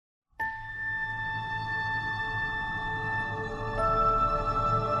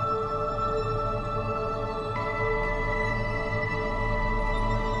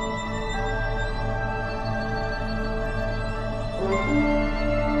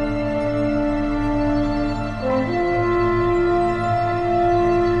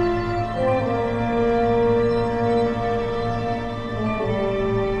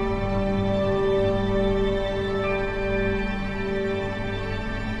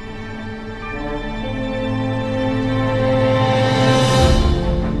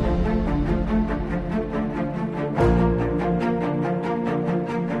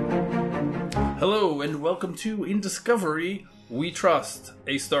welcome to In Discovery We Trust,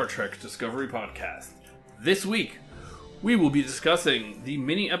 a Star Trek Discovery podcast. This week, we will be discussing the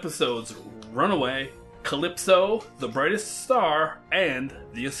mini episodes Runaway, Calypso, The Brightest Star, and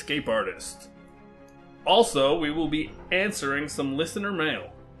The Escape Artist. Also, we will be answering some listener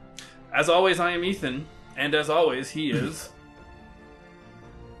mail. As always, I am Ethan, and as always, he is...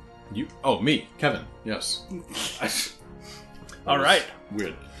 You? Oh, me, Kevin. Yes. All right.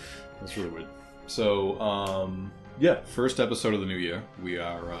 Weird. That's really weird. So, first episode of the new year. We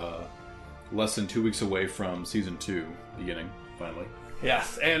are less than 2 weeks away from season 2 beginning, finally.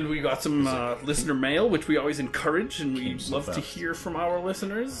 Yes, and we got some listener mail, which we always encourage, and we so love to fast. hear from our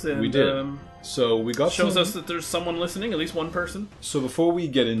listeners. And, We did. So we got shows some... us that there's someone listening, at least one person. So before we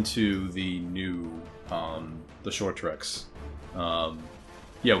get into the new, the short treks,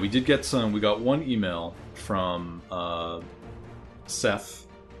 we did get some. We got one email from Seth.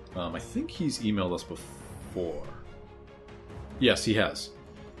 I think he's emailed us before. Yes, he has.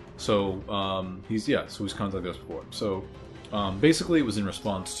 So he's contacted us before. So basically, it was in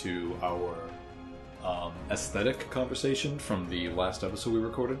response to our aesthetic conversation from the last episode we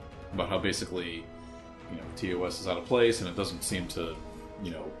recorded about how basically, TOS is out of place and it doesn't seem to,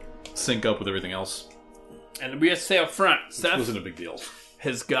 sync up with everything else. And we have to say up front, Which Seth wasn't a big deal.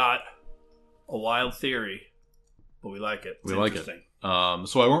 has got a wild theory, but we like it. It's We like it. interesting.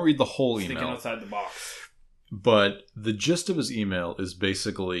 So I won't read the whole Thinking email. outside the box. But the gist of his email is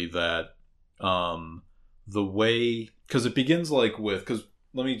basically that the way... Because it begins because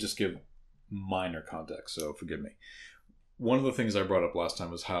let me just give minor context, so forgive me. One of the things I brought up last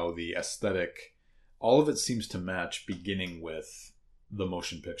time was how the aesthetic, all of it seems to match beginning with the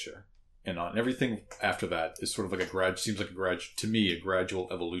motion picture. And on everything after that is sort of like to me, a gradual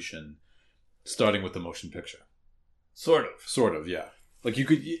evolution starting with the motion picture. Sort of. Yeah. Like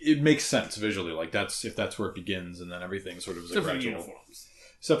it makes sense visually. Like if that's where it begins, and then everything sort of is Except a for the gradual. uniforms.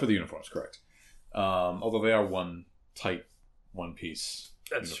 Except for the uniforms, correct. Although they are one tight, one piece.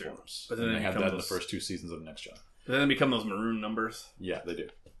 That's uniforms. true. But then And they they had become that in the those- first 2 seasons of Next Gen. But then they become those maroon numbers. Yeah, they do.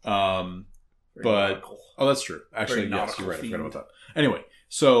 Very But nautical. oh, that's true. Actually, Very yes, you're right. I forgot nautical about that. Anyway,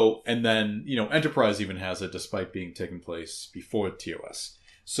 so and then Enterprise even has it, despite being taking place before TOS.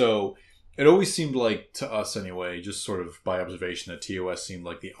 So it always seemed like, to us anyway, just sort of by observation, that TOS seemed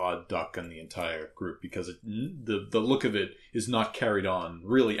like the odd duck in the entire group because the look of it is not carried on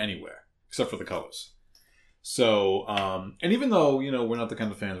really anywhere except for the colors. So and even though we're not the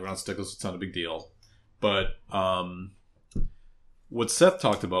kind of fans, we're not sticklers, it's not a big deal. But what Seth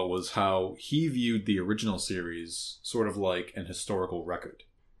talked about was how he viewed the original series sort of like an historical record.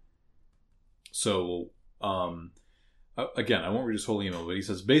 So, again, I won't read his whole email, but he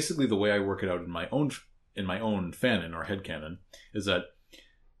says, basically the way I work it out in my own fanon or headcanon is that,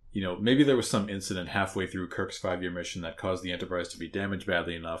 maybe there was some incident halfway through Kirk's 5-year mission that caused the Enterprise to be damaged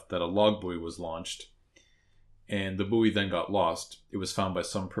badly enough that a log buoy was launched, and the buoy then got lost. It was found by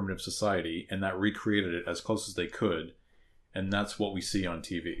some primitive society, and that recreated it as close as they could. And that's what we see on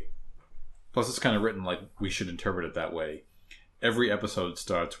TV. Plus, it's kind of written like we should interpret it that way. Every episode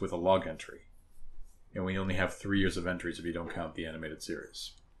starts with a log entry. And we only have 3 years of entries if you don't count the animated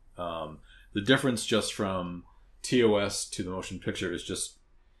series. The difference just from TOS to the motion picture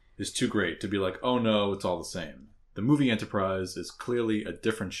is too great to be like, oh no, it's all the same. The movie Enterprise is clearly a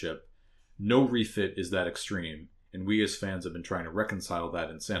different ship. No refit is that extreme. And we as fans have been trying to reconcile that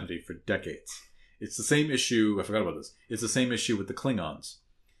insanity for decades. It's the same issue. I forgot about this. It's the same issue with the Klingons.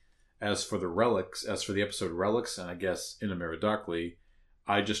 As for the episode Relics, and I guess In a Mirror Darkly,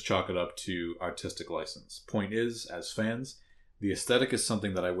 I just chalk it up to artistic license. Point is, as fans, the aesthetic is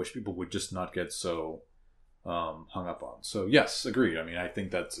something that I wish people would just not get so hung up on. So yes, agreed. I mean, I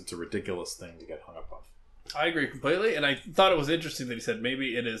think it's a ridiculous thing to get hung up on. I agree completely, and I thought it was interesting that he said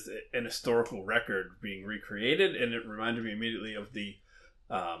maybe it is an historical record being recreated, and it reminded me immediately of the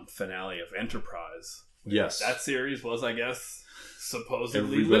finale of Enterprise. Yes. That series was, I guess, supposedly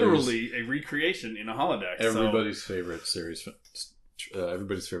Everybody's- literally a recreation in a holodeck. Everybody's favorite series,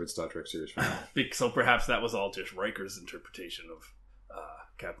 everybody's favorite Star Trek series. So perhaps that was all just Riker's interpretation of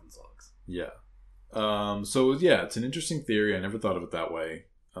Captain's logs. Yeah. So yeah, it's an interesting theory. I never thought of it that way.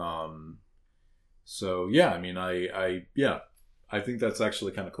 So yeah, I mean, I think that's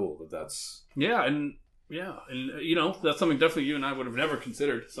actually kind of cool. That's and that's something definitely you and I would have never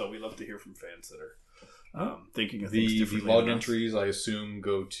considered. So we love to hear from fans that are thinking of things the differently. log than us. entries. I assume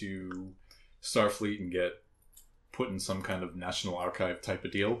go to Starfleet and get put in some kind of National Archive type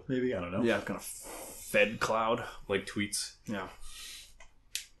of deal. Maybe, I don't know. Yeah, kind of Fed cloud, like tweets.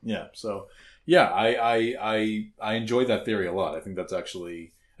 Yeah. So yeah, I enjoy that theory a lot. I think that's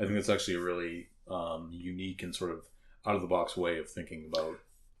actually a really unique and sort of out of the box way of thinking about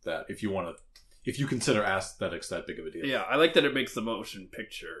that. If you consider aesthetics that big of a deal. Yeah, I like that it makes the motion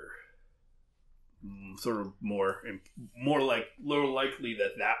picture sort of more likely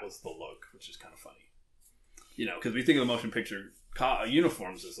that was the look, which is kind of funny. Because we think of the motion picture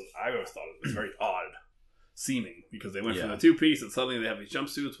uniforms as I always thought it was very odd seeming, because they went from the two-piece and suddenly they have these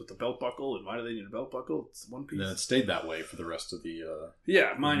jumpsuits with the belt buckle, and why do they need a belt buckle? It's one piece. And then it stayed that way for the rest of the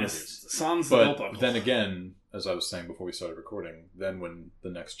minus sans the belt buckle. Then again, as I was saying before we started recording, then when the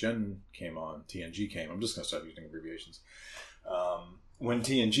next gen came on, TNG came. I'm just going to start using abbreviations. When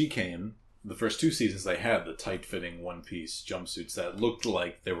TNG came, the first 2 seasons they had the tight-fitting one-piece jumpsuits that looked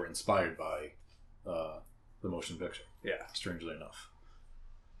like they were inspired by the motion picture. Yeah, strangely enough.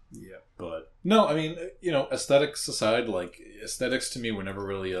 Yeah, but no, I mean, aesthetics aside, aesthetics to me were never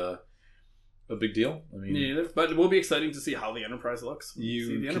really a big deal. I mean, neither. But it will be exciting to see how the Enterprise looks.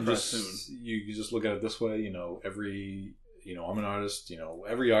 See the Enterprise soon. You just look at it this way. I'm an artist.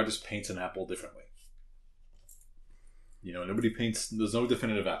 Every artist paints an apple differently. Nobody paints. There's no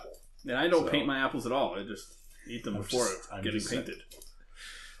definitive apple. And I don't paint my apples at all. I just eat them before getting painted.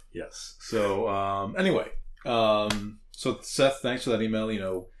 Yes. So anyway, so Seth, thanks for that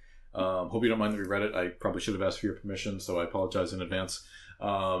email. Hope you don't mind that we read it. I probably should have asked for your permission, so I apologize in advance.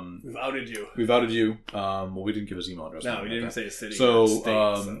 We've outed you. Well, we didn't give his email address. No, we didn't say a city.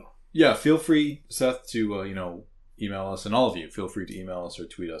 So, yeah, feel free, Seth, to email us, and all of you, feel free to email us or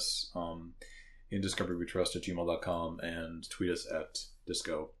tweet us in discoverywetrust@gmail.com and tweet us at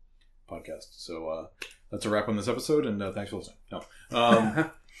Disco Podcast. So that's a wrap on this episode, and thanks for listening. No.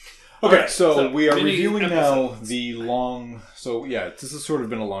 Okay, right, so we are reviewing episodes. Now the long... So, yeah, this has sort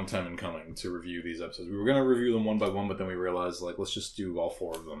of been a long time in coming to review these episodes. We were going to review them one by one, but then we realized, let's just do all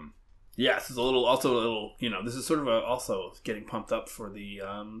 4 of them. Yeah, this is this is sort of also getting pumped up for the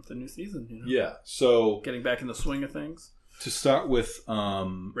new season. Yeah, so... Getting back in the swing of things. To start with...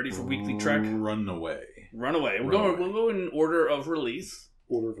 Ready for weekly trek? Runaway. We'll go in order of release.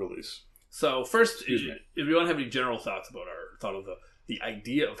 So, first, if you want to have any general thoughts about our thought of the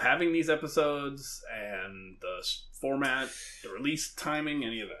idea of having these episodes and the format, the release timing,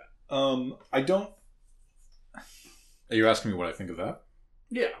 any of that. I don't... Are you asking me what I think of that?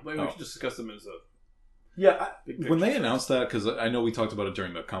 Yeah, maybe we should just discuss them as a... Yeah, when they announced that, because I know we talked about it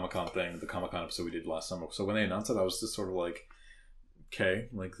during the Comic-Con thing, the Comic-Con episode we did last summer. So when they announced it, I was just sort of like, okay,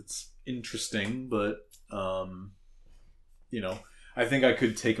 it's interesting, but, I think I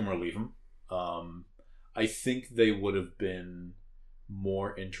could take them or leave them. I think they would have been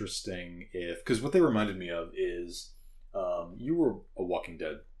more interesting because what they reminded me of is you were a Walking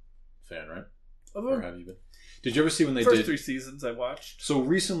Dead fan, right? Or have you been? Did you ever see when they did 3 seasons I watched? So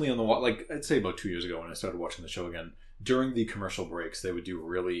recently on the I'd say about 2 years ago when I started watching the show again, during the commercial breaks they would do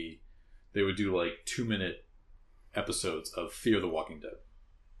 2-minute episodes of Fear the Walking Dead.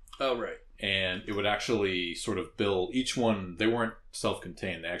 Oh, right. And it would actually sort of build each one. They weren't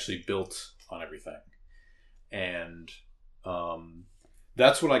self-contained. They actually built on everything. And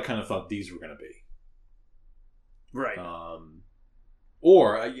that's what I kind of thought these were going to be. Right.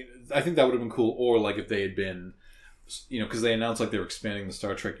 Or I think that would have been cool. Or if they had been, because they announced they were expanding the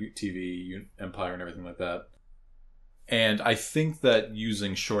Star Trek TV empire and everything like that. And I think that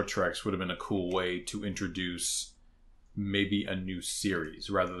using short treks would have been a cool way to introduce maybe a new series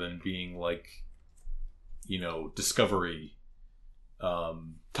rather than being Discovery,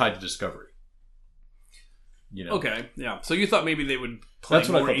 tied to Discovery. Okay, yeah. So you thought maybe they would play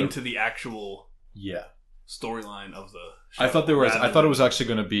more into the actual storyline of the show. I thought it was actually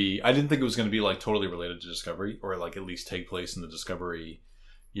going to be... I didn't think it was going to be totally related to Discovery or at least take place in the Discovery,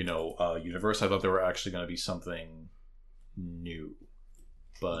 universe. I thought there were actually going to be something new.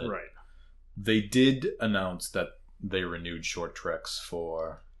 But they did announce that they renewed Short Treks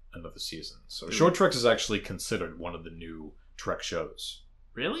for another season. So Short Treks is actually considered one of the new Trek shows.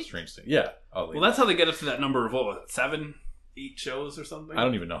 Really? Strange thing. Yeah. Well, that's how they get up to that number of 7, 8 shows or something. I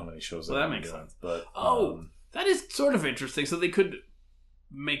don't even know how many shows. Well, that makes sense. But that is sort of interesting. So they could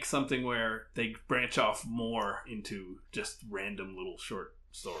make something where they branch off more into just random little short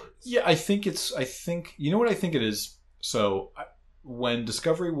stories. Yeah, I think you know what I think it is. So when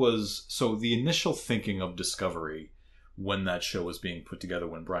Discovery was the initial thinking of Discovery when that show was being put together,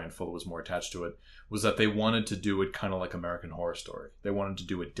 when Brian Fuller was more attached to it, was that they wanted to do it kind of like American Horror Story. They wanted to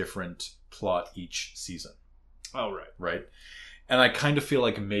do a different plot each season. Oh, right. Right? And I kind of feel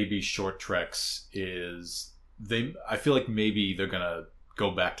like maybe Short Treks I feel like maybe they're going to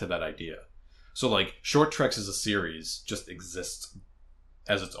go back to that idea. So, Short Treks as a series just exists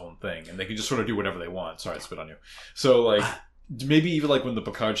as its own thing, and they can just sort of do whatever they want. Sorry, I spit on you. So, maybe even when the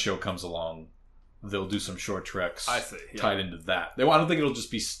Picard show comes along, they'll do some short treks. I see. Yeah. Tied into that. I don't think it'll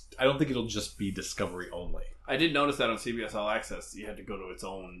just be. I don't think it'll just be Discovery only. I did notice that on CBS All Access, you had to go to its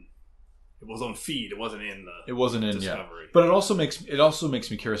own feed. It wasn't in the. It wasn't in Discovery. Yeah. But it also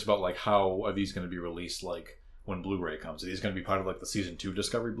makes me curious about like how are these going to be released like when Blu-ray comes? Are these going to be part of like the season 2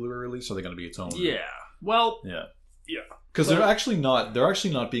 Discovery Blu-ray release? Or are they going to be its own? Yeah. Well. Yeah. Yeah. Because they're actually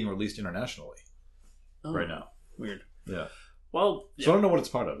not being released internationally right now. Weird. Yeah. Well. Yeah. So I don't know what it's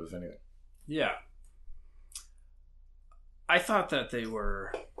part of, if anything. Yeah. I thought that they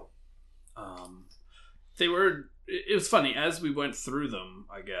were. It was funny as we went through them,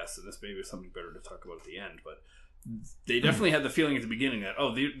 I guess, and this maybe was something better to talk about at the end, but they definitely had the feeling at the beginning that,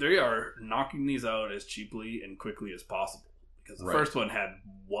 they are knocking these out as cheaply and quickly as possible. Because the first one had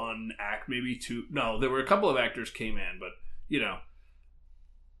one act, maybe two. No, there were a couple of actors came in, but,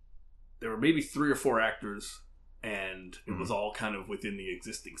 there were maybe 3 or 4 actors, and it was all kind of within the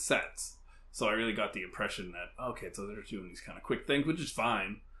existing sets. So I really got the impression that, okay, so they're doing these kind of quick things, which is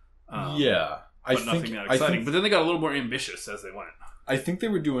fine. But nothing that exciting. But then they got a little more ambitious as they went. I think they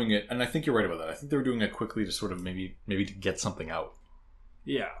were doing it, and I think you're right about that. I think they were doing it quickly to sort of maybe to get something out.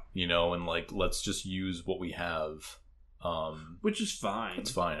 Yeah. And like, let's just use what we have. Which is fine.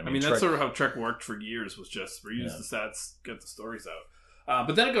 It's fine. I mean, that's sort of how Trek worked for years, was just reuse the sets, get the stories out.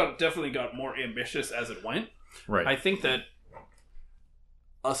 But then it definitely got more ambitious as it went. Right. I think that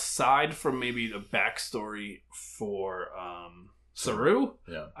aside from maybe the backstory for Saru,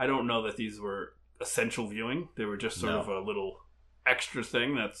 I don't know that these were essential viewing. They were just sort of a little extra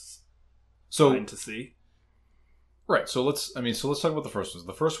thing that's fine to see. Right. So let's talk about the first one.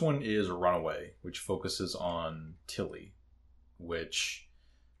 The first one is Runaway, which focuses on Tilly, which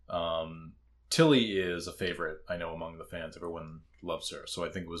Tilly is a favorite, I know, among the fans. Everyone loves her. So I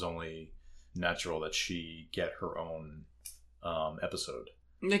think it was only natural that she get her own episode.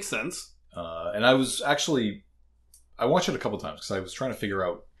 Makes sense. And I watched it a couple times because I was trying to figure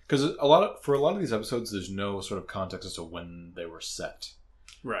out, because for a lot of these episodes, there's no sort of context as to when they were set.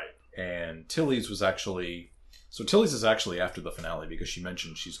 Right. And Tilly's is actually after the finale, because she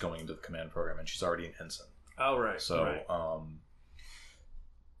mentioned she's going into the command program and she's already an ensign. Oh, right. So, right.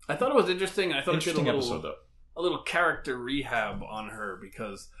 I thought it was interesting. I thought interesting it did episode, though. A little character rehab on her,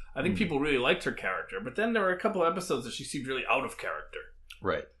 because I think people really liked her character, but then there were a couple of episodes that she seemed really out of character.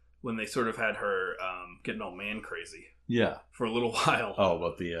 Right. When they sort of had her getting all man crazy. Yeah. For a little while. Oh,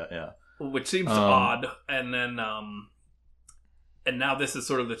 about the, yeah. Which seems odd. And then, and now this is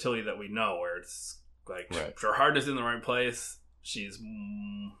sort of the Tilly that we know, where it's like, her heart is in the right place. She's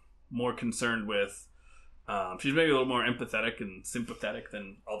more concerned with, she's maybe a little more empathetic and sympathetic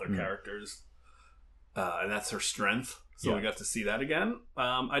than other characters. And that's her strength. So we got to see that again.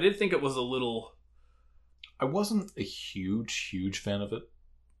 I did think it was a little... I wasn't a huge fan of it.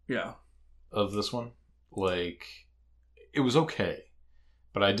 Yeah. Of this one. Like, it was okay.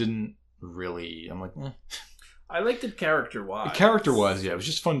 But I didn't really... I'm like, I liked it character-wise. Character-wise, yeah. It was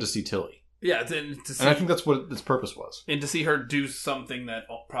just fun to see Tilly. Yeah, to see, and I think that's what its purpose was. And to see her do something that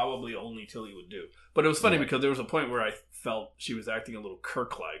probably only Tilly would do. But it was funny because there was a point where I felt she was acting a little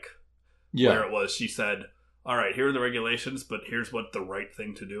Kirk-like. Yeah. Where it was, she said, all right, here are the regulations, but here's what the right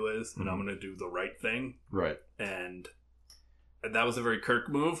thing to do is, and I'm going to do the right thing. Right. And that was a very Kirk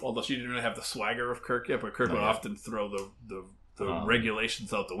move, although she didn't really have the swagger of Kirk yet, but Kirk would often throw the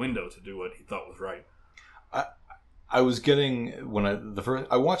regulations out the window to do what he thought was right. I was getting,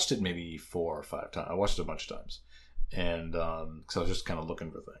 I watched it maybe 4 or 5 times. I watched it a bunch of times. And, because I was just kind of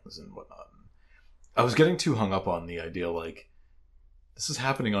looking for things and whatnot. I was getting too hung up on the idea, like, this is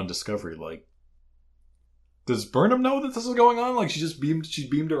happening on Discovery. Like, does Burnham know that this is going on? Like, she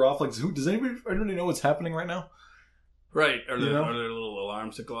beamed her off. Like, does anybody know what's happening right now? Right. Are there little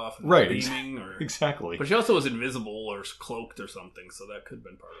alarms that go off? And right. Beaming, exactly. But she also was invisible or cloaked or something, so that could have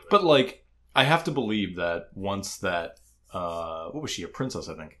been part of it. But, like, I have to believe that once that, what was she, a princess,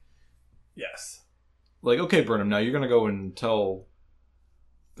 I think? Yes. Like, okay, Burnham, now you're going to go and tell,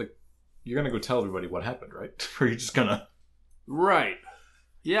 you're going to go tell everybody what happened, right? Or you're just going to... Right.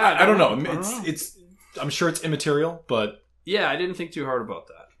 Yeah. I don't know. It's I'm sure it's immaterial, but... Yeah, I didn't think too hard about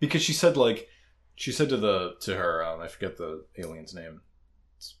that. Because she said to her, I forget the alien's name,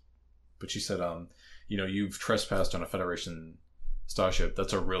 but she said, you've trespassed on a Federation starship.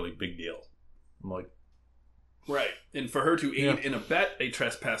 That's a really big deal. I'm like... Right. And for her to aid and abet a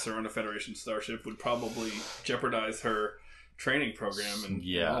trespasser on a Federation starship would probably jeopardize her training program and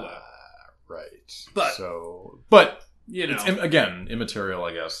all that. Right. But it's, again, immaterial,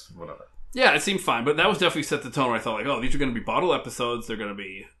 I guess. Whatever. Yeah, it seemed fine, but that was definitely set the tone where I thought, like, these are going to be bottle episodes. They're going to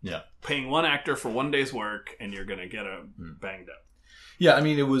be paying one actor for one day's work, and you're going to get banged up. Yeah, I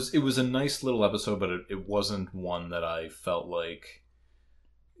mean, it was a nice little episode, but it wasn't one that I felt like,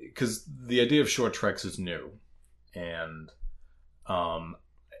 because the idea of short treks is new, and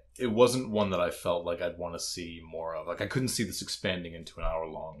it wasn't one that I felt like I'd want to see more of. Like, I couldn't see this expanding into an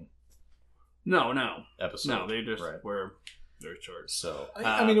hour-long No. episode. No, they just were very short. So,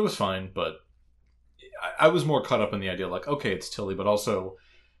 I mean, it was fine, but I was more caught up in the idea, like, okay, it's Tilly, but also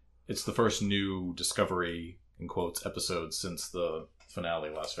it's the first new Discovery, in quotes, episode since the finale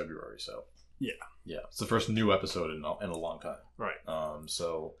last February, so... Yeah, it's the first new episode in a long time. Right.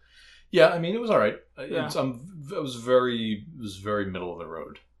 So, yeah, I mean, it was all right. Yeah. It was very middle of the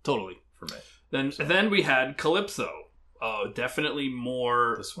road. Totally. For me. Then we had Calypso. Definitely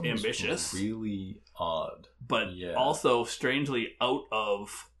more This one ambitious. was really odd. But also strangely out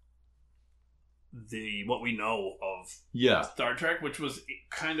of what we know of Star Trek, which was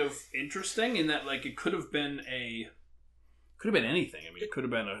kind of interesting in that, like, it could have been anything. I mean, it could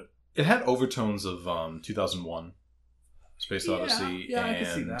have been It had overtones of 2001, Space Odyssey. Yeah, I can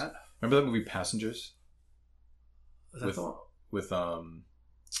see that. Remember that movie Passengers? With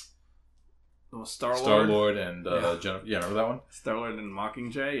Star-Lord and Jennifer. Yeah, remember that one? Star-Lord and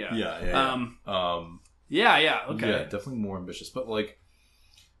Mockingjay. Yeah. Okay. Yeah, definitely more ambitious, but like.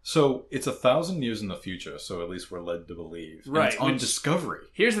 So it's 1,000 years in the future, so at least we're led to believe. And right. It's on Discovery.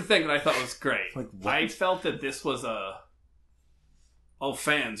 Here's the thing that I thought was great. Like, I felt that this was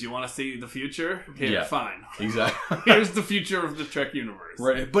fans, you want to see the future? Here, fine. Exactly. Here's the future of the Trek universe.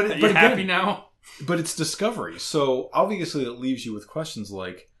 Right. But you happy now? But it's Discovery, so obviously it leaves you with questions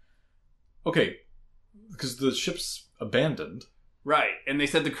like, okay, because the ship's abandoned. Right, and they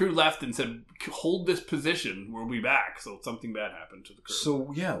said the crew left and said, hold this position, we'll be back. So something bad happened to the crew.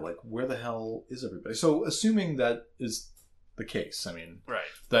 So, yeah, like, where the hell is everybody? So, assuming that is the case, I mean,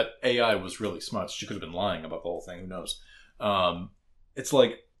 that AI was really smart, she could have been lying about the whole thing, who knows? It's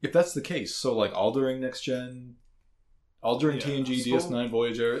like, if that's the case, so, like, all during Next Gen, all during TNG, DS9,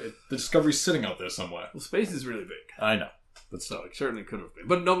 Voyager, the Discovery's sitting out there somewhere. Well, space is really big. I know. But so it certainly could have been.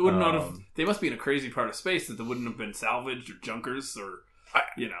 But no, it would not have. They must be in a crazy part of space that there wouldn't have been salvaged or junkers or,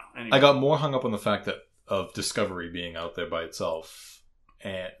 Anyway. I got more hung up on the fact of Discovery being out there by itself,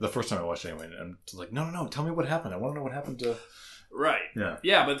 and the first time I watched it anyway, and I'm just like, no, tell me what happened. I want to know what happened to. Right.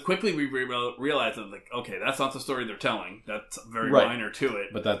 Yeah, but quickly we realized that, like, okay, that's not the story they're telling. That's very minor to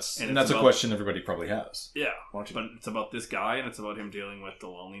it. But that's a question everybody probably has. Yeah, but it's about this guy, and it's about him dealing with the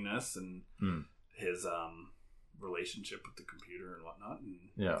loneliness and his relationship with the computer and whatnot. And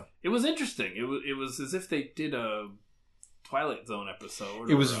it was interesting. It was as if they did a Twilight Zone episode.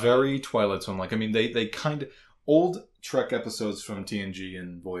 It was very Twilight Zone like. I mean, they kind of old Trek episodes from TNG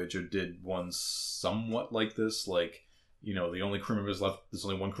and Voyager did one somewhat like this. Like, you know, the only crew members left. There's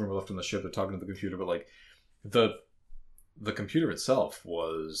only one crew member left on the ship. They're talking to the computer, but like the computer itself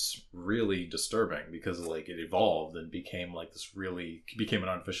was really disturbing because like it evolved and became like became an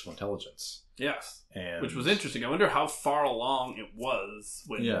artificial intelligence. Yes, and which was interesting. I wonder how far along it was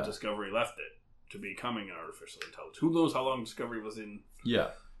when Discovery left it to becoming an artificial intelligence. Who knows how long Discovery was in?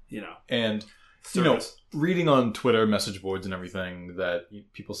 Yeah, and service. Reading on Twitter message boards and everything that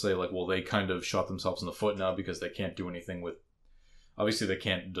people say like, well, they kind of shot themselves in the foot now because they can't do anything with. Obviously, they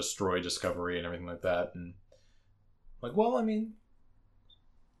can't destroy Discovery and everything like that, and. Like, well, I mean,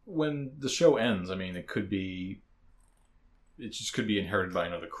 when the show ends, I mean, it just could be inherited by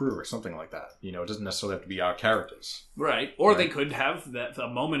another crew or something like that. You know, it doesn't necessarily have to be our characters. Right. Or they could have a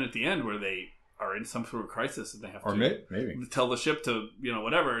moment at the end where they are in some sort of crisis and they have to maybe tell the ship to,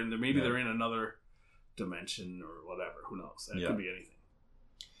 whatever, and maybe they're in another dimension or whatever. Who knows? And it could be anything.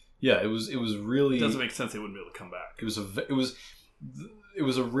 Yeah, it was really... It doesn't make sense they wouldn't be able to come back. It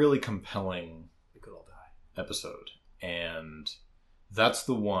was a really compelling... They could all die. Episode. And that's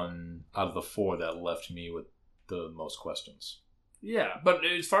the one out of the four that left me with the most questions. Yeah, but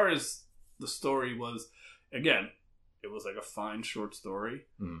as far as the story was, again, it was like a fine short story.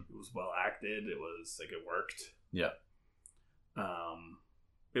 It was well acted. It was like it worked. Yeah.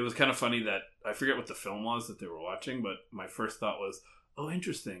 It was kind of funny that I forget what the film was that they were watching, but my first thought was, oh,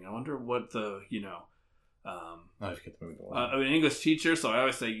 interesting. I wonder what the, I forget the movie. I'm an English teacher, so I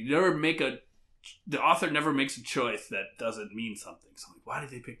always say, the author never makes a choice that doesn't mean something. So I'm like, why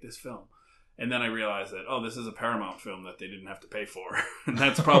did they pick this film? And then I realized that, this is a Paramount film that they didn't have to pay for. And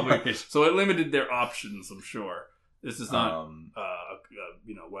that's probably... So it limited their options, I'm sure. This is not, well-known of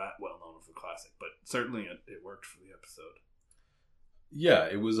a classic. But certainly it worked for the episode. Yeah,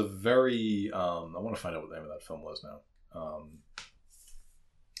 it was a very... I want to find out what the name of that film was now.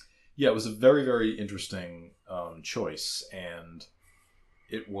 It was a very, very interesting choice. And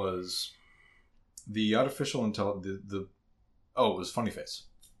it was... The artificial intelligence, Oh, it was Funny Face.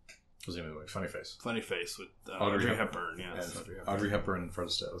 What was the name of the movie? Funny Face. Funny Face with Audrey Hepburn. Yes, Audrey Hepburn and Fred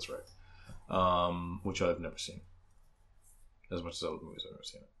Astaire. That's right. Which I've never seen. As much as other movies, I've never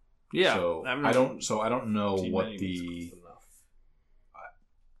seen it. Yeah, so I don't know what the.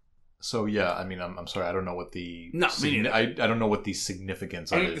 So yeah, I mean, I'm sorry, I don't know what the. No, I don't know what the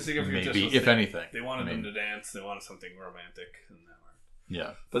significance of it may be, if anything. They wanted them to dance. They wanted something romantic.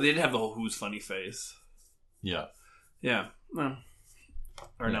 Yeah, but they didn't have the whole "Who's Funny Face." Yeah, yeah. Well,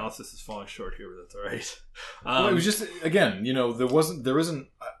 our analysis is falling short here, but that's all right. Well, it was just, again, there isn't.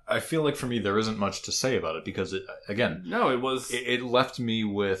 I feel like for me there isn't much to say about it because it left me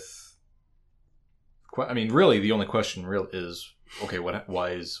with. I mean, really, the only question is, okay, what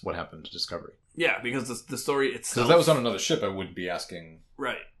happened to Discovery? Yeah, because the story itself. Because that was on another ship, I wouldn't be asking.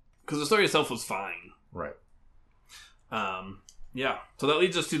 Right, because the story itself was fine. Right. Yeah, so that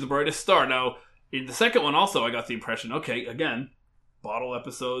leads us to The Brightest Star. Now, in the second one, also, I got the impression. Okay, again, bottle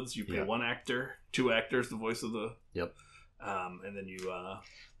episodes. You pay one actor, 2 actors, the voice of the. Yep. And then you.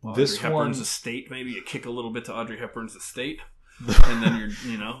 Audrey Hepburn's estate, maybe you kick a little bit to Audrey Hepburn's estate, and then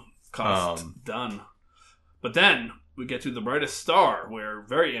you're, cost done. But then we get to The Brightest Star, where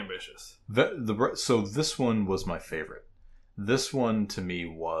very ambitious. So this one was my favorite. This one to me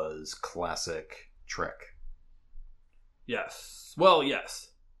was classic Trek. Yes. Well, yes.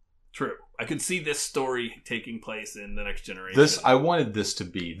 True. I could see this story taking place in The Next Generation. I wanted this to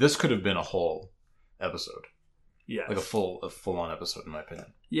be. This could have been a whole episode. Yes. Like a full-on episode, in my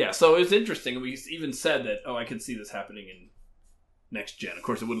opinion. Yeah, so it was interesting. We even said that, I could see this happening in Next Gen. Of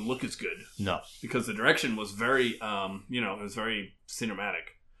course, it wouldn't look as good. No. Because the direction was very, it was very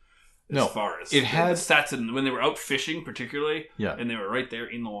cinematic. As far as it had stats, and when they were out fishing, particularly, yeah, and they were right there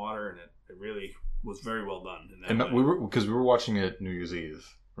in the water, and it really was very well done. And we were watching it New Year's Eve,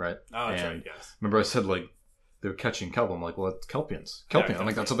 right? Oh, that's right. Yes. Remember, I said like they were catching kelp. I'm like, well, it's Kelpians. Kelpian. Yeah, I'm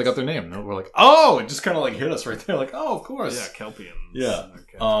like, that's how they got their name. And we're like, oh, it just kind of like hit us right there. Like, oh, of course. Yeah, Kelpians.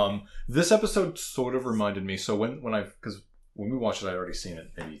 Yeah. This episode sort of reminded me. So when we watched it, I'd already seen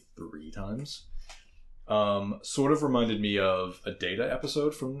it maybe 3 times. Sort of reminded me of a Data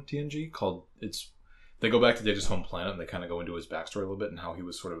episode from TNG called they go back to Data's home planet and they kind of go into his backstory a little bit and how he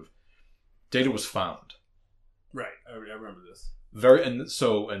was Data was found. Right. I remember this.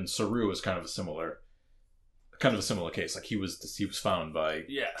 And Saru is kind of a similar case. Like he was found by.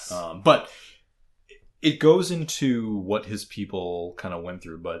 Yes. But it goes into what his people kind of went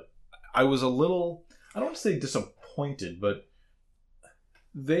through. But I was a little, I don't want to say disappointed, but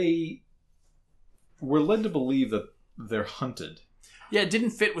they were led to believe that they're hunted. Yeah, it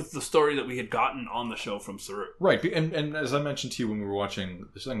didn't fit with the story that we had gotten on the show from Saru. Right, and as I mentioned to you when we were watching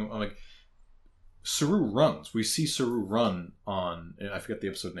this thing, I'm like, Saru runs. We see Saru run on, I forget the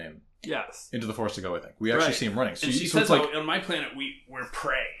episode name. Yes. Into the Forest to Go, I think. We actually see him running. So and she says, on my planet, we're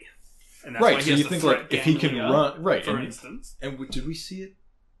prey. And that's right, why so you think like if he can run, right? For instance. And did we see it?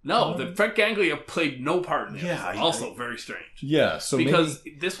 No, the Fred Ganglia played no part in this. Yeah, also very strange. Yeah, so because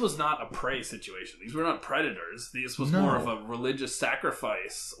this was not a prey situation. These were not predators. This was more of a religious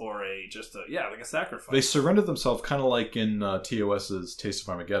sacrifice or like a sacrifice. They surrendered themselves, kind of like in TOS's Taste of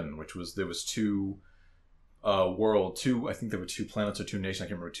Armageddon, which was there was I think there were 2 planets or 2 nations. I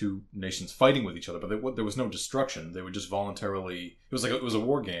can't remember 2 nations fighting with each other, but there was no destruction. They would just voluntarily. It was a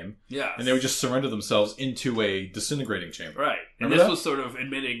war game. Yeah, and they would just surrender themselves into a disintegrating chamber. Right, and this was sort of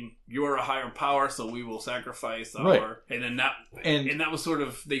admitting you're a higher power, so we will sacrifice our. Right. And then that was sort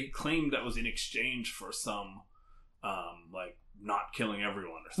of they claimed that was in exchange for some, like not killing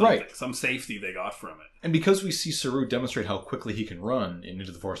everyone or something. Right. Some safety they got from it. And because we see Saru demonstrate how quickly he can run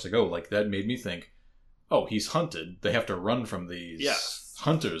Into the Forest to Go, like that made me think, oh, he's hunted. They have to run from these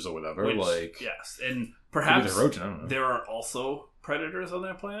hunters or whatever. Yes, and perhaps there are also predators on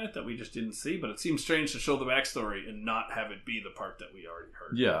that planet that we just didn't see, but it seems strange to show the backstory and not have it be the part that we already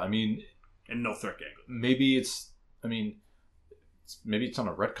heard. Yeah, I mean... And no threat ganglia. Maybe it's on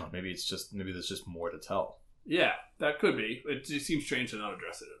a retcon. Maybe there's just more to tell. Yeah, that could be. It just seems strange to not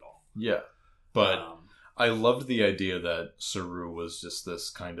address it at all. Yeah, but I loved the idea that Saru was just this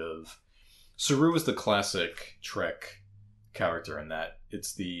kind of... Saru is the classic Trek character in that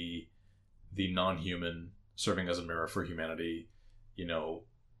it's the non-human serving as a mirror for humanity.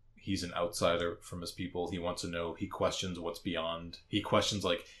 He's an outsider from his people. He wants to know. He questions what's beyond. He questions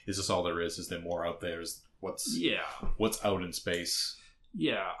like, is this all there is? Is there more out there? What's out in space?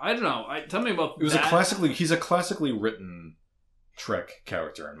 Yeah, I don't know. Tell me about. He's a classically written Trek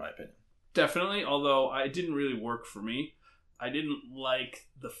character in my opinion. Definitely, although it didn't really work for me. I didn't like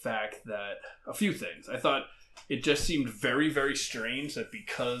the fact that a few things. I thought it just seemed very, very strange that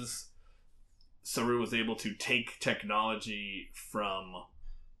because Saru was able to take technology from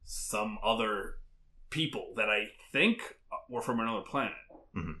some other people that I think were from another planet.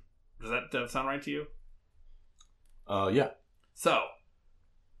 Mm-hmm. Does that sound right to you? Yeah. So,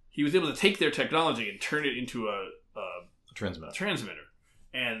 he was able to take their technology and turn it into a Transmitter.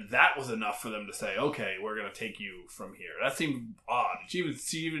 And that was enough for them to say, okay, we're going to take you from here. That seemed odd. She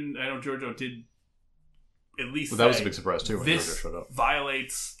even I know Giorgio did at least that was a big surprise, too, when Giorgio this showed up.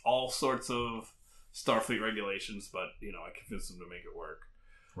 violates all sorts of Starfleet regulations, but, I convinced them to make it work.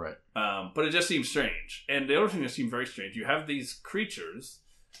 Right. But it just seems strange. And the other thing that seemed very strange, you have these creatures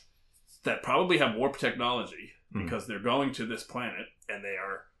that probably have warp technology because they're going to this planet and they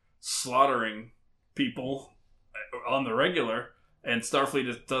are slaughtering people on the regular, and Starfleet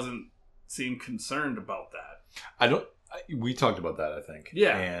just doesn't seem concerned about that. We talked about that, I think.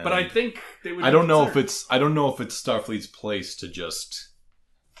 Yeah, and but I think they would. I don't know if it's Starfleet's place to just.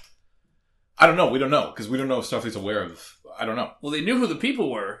 I don't know. We don't know because we don't know if Starfleet's aware of. I don't know. Well, they knew who the people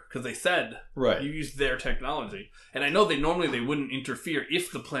were because they said right. You used their technology, and I know they wouldn't interfere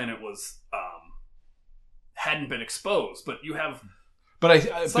if the planet was hadn't been exposed. But you have.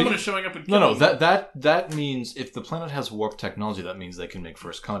 But someone is showing up and killing that means if the planet has warp technology, that means they can make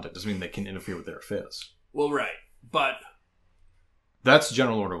first contact. Doesn't mean they can interfere with their affairs. Well, right, but that's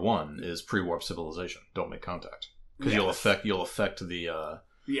General Order 1 is pre-warp civilization. Don't make contact because you'll affect the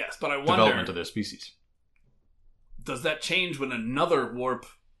yes. But I wonder development of their species. Does that change when another warp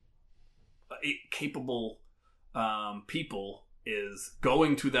capable people is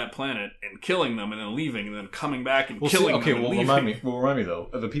going to that planet and killing them and then leaving and then coming back and killing them? Okay, well, remind me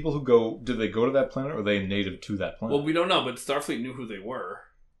though. The people who go, did they go to that planet or are they native to that planet? Well, we don't know, but Starfleet knew who they were,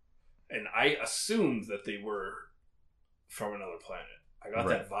 and I assumed that they were from another planet. I got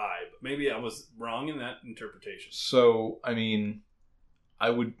that vibe. Maybe I was wrong in that interpretation. So, I mean, I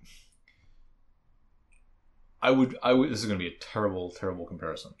would. This is going to be a terrible, terrible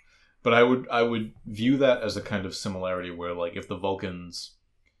comparison. But I would view that as a kind of similarity where, like, if the Vulcans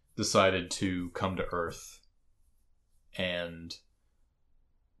decided to come to Earth and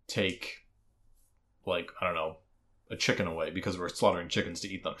take, like, I don't know, a chicken away because we're slaughtering chickens to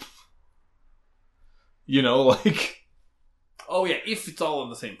eat them. Like... Oh, yeah, if it's all on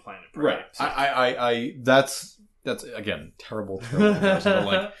the same planet. Right. That's again, terrible comparison. But,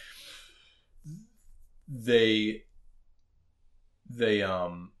 like,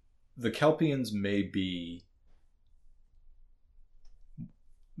 the Kelpians may be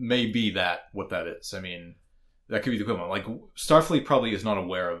what that is. I mean, that could be the equivalent. Like, Starfleet probably was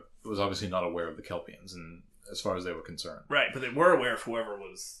obviously not aware of the Kelpians, and as far as they were concerned. Right, but they were aware of whoever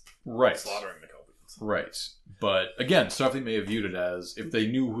was slaughtering the Kelpians. Right. But again, Starfleet may have viewed it as, if they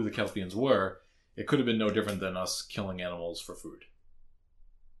knew who the Kelpians were, it could have been no different than us killing animals for food.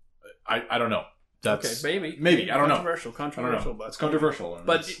 I don't know. That's, okay, maybe. I don't know. Controversial, but it's controversial.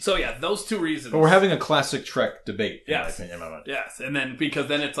 But so yeah, those two reasons. But we're having a classic Trek debate. Yes, in my mind. Yes, and then because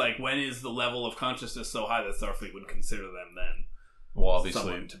then it's like, when is the level of consciousness so high that Starfleet would consider them then? Well, obviously,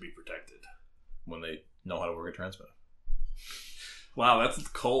 someone to be protected when they know how to work a transmitter. Wow, that's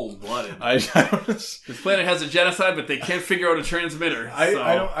cold-blooded. This planet has a genocide, but they can't figure out a transmitter.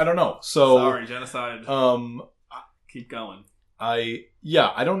 I don't know. So sorry, genocide. Keep going. I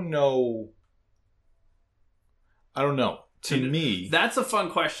don't know. I don't know. To me, that's a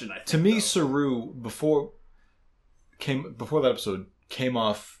fun question. I think, to me, Saru before that episode came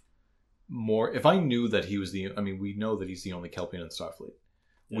off more. If I knew that he was we know that he's the only Kelpian in Starfleet.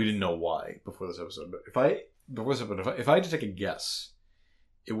 Yes. We didn't know why before this episode, but if I had to take a guess,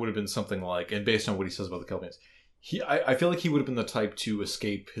 it would have been something like, and based on what he says about the Kelpians, I feel like he would have been the type to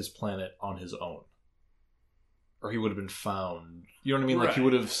escape his planet on his own, or he would have been found. You know what I mean? Right. Like, he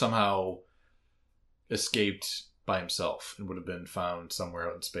would have somehow escaped by himself and would have been found somewhere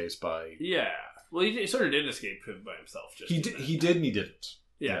out in space by... Yeah. Well, he sort of did escape by himself. He did and he didn't.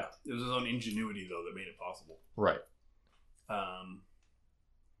 Yeah. It was his own ingenuity, though, that made it possible. Right.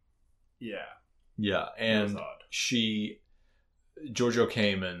 Yeah. Yeah, and Giorgio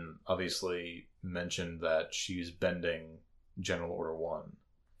came and obviously mentioned that she's bending General Order 1.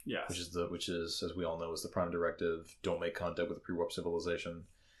 Yes. Which is, as we all know, is the Prime Directive, don't make contact with a pre-warp civilization.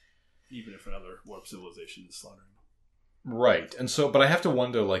 Even if another warp civilization is slaughtering them. Right. And so, but I have to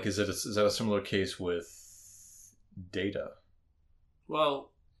wonder, like, is that a similar case with Data?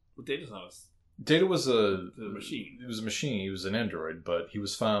 Well, Data's not Data was a machine. It was a machine. He was an android, but he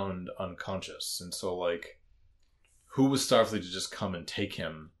was found unconscious. And so, like, who was Starfleet to just come and take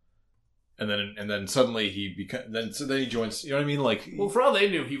him? And then suddenly he joins. You know what I mean? Like, well, for all they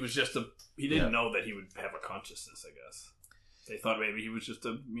knew, he was just he didn't know that he would have a consciousness, I guess. They thought maybe he was just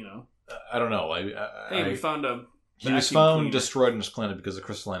a, I don't know. hey, we found a. He was found destroyed on his planet because the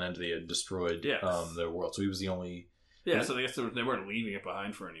crystalline entity had destroyed Yes. their world. So he was the only. Yeah, so I guess they weren't leaving it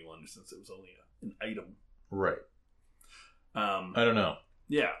behind for anyone since it was only an item. Right. I don't know.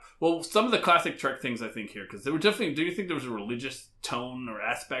 Yeah. Well, some of the classic Trek things I think here, because there were definitely. Do you think there was a religious tone or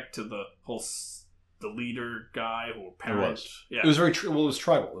aspect to the whole the leader guy or parent? It was. Yeah. It was very well. It was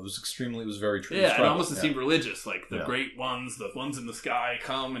tribal. It was very tribal. Yeah, it almost seemed religious. Like the Yeah. great ones, the ones in the sky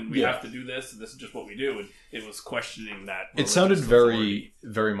come, and we have to do this. And this is just what we do. And it was questioning that. It sounded authority.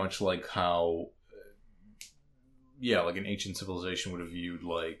 very much like how, like an ancient civilization would have viewed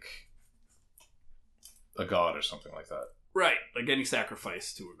like a god or something like that. Right, like any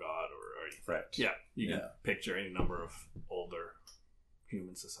sacrifice to a god or anything. Right. Yeah, you can picture any number of older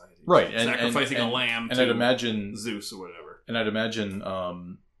human societies. Right, sacrificing a lamb to I'd imagine Zeus or whatever. And I'd imagine,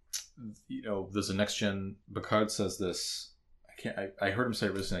 there's a next gen. Picard says this. I heard him say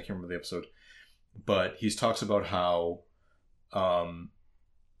it recently. I can't remember the episode, but he talks about how,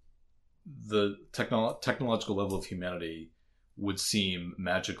 the technological level of humanity would seem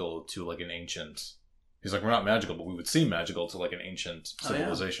magical to like an ancient. He's like, we're not magical, but we would seem magical to like an ancient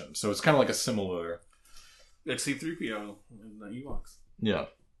civilization. So it's kind of like a similar. Like C-3PO in the Ewoks. Yeah.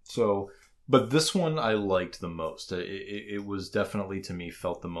 So, but this one I liked the most. It was definitely, to me,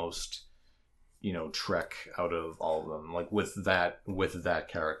 felt the most, Trek out of all of them. Like with that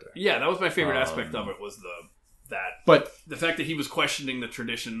character. Yeah, that was my favorite aspect of it. Was but the fact that he was questioning the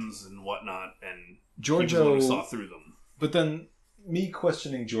traditions and whatnot, and Giorgio he saw through them. But then me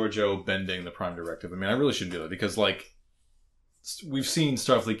questioning Giorgio bending the Prime Directive. I mean, I really shouldn't do that because, like, we've seen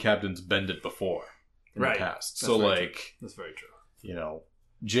Starfleet captains bend it before in the past. That's so, like, true. That's very true.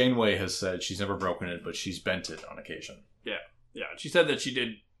 Janeway has said she's never broken it, but she's bent it on occasion. Yeah, yeah. She said that she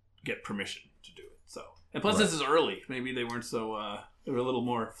did get permission to do it. So, and plus, this is early. Maybe they weren't so. They were a little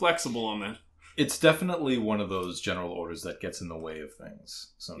more flexible on that. It's definitely one of those general orders that gets in the way of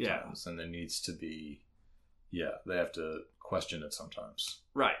things sometimes, and there needs to be. Yeah, they have to question it sometimes.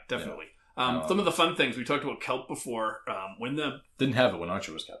 Right, definitely. Yeah. Some of the fun things we talked about kelp before. When didn't have it when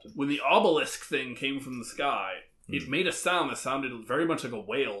Archer was captain. When the obelisk thing came from the sky, it made a sound that sounded very much like a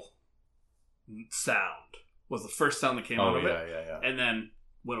whale sound. Was the first sound that came out of it. Yeah. And then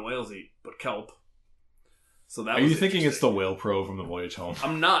what do whales eat? But kelp. So that. Are you thinking it's the whale probe from the Voyage Home?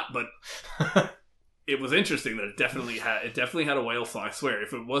 I'm not, but. It was interesting that it definitely had a whale song. I swear,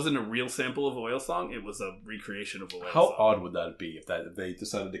 if it wasn't a real sample of a whale song, it was a recreation of a whale song. How odd would that be if they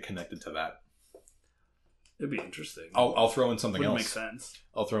decided to connect it to that? It'd be interesting. I'll throw in something else. Make sense.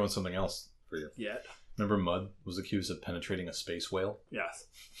 I'll throw in something else for you. Yeah. Remember Mudd was accused of penetrating a space whale? Yes.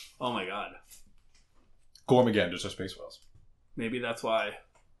 Oh my god. Gormaganders are space whales. Maybe that's why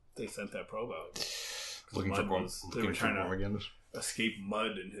they sent that probe out. Looking for Gormaganders. Escape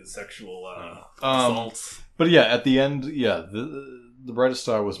Mudd and his sexual assaults. But yeah, at the end, the brightest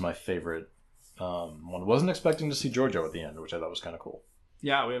star was my favorite one. Wasn't expecting to see Giorgio at the end, which I thought was kind of cool.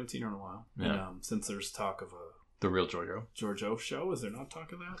 Yeah, we haven't seen her in a while. Yeah. And, since there's talk of the real Giorgio show, is there not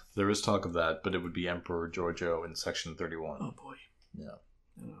talk of that? There is talk of that, but it would be Emperor Giorgio in Section 31. Oh boy. Yeah.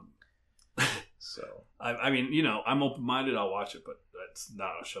 So I mean, I'm open-minded. I'll watch it, but that's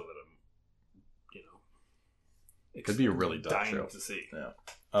not a show that I'm. It could be a really dark show to see.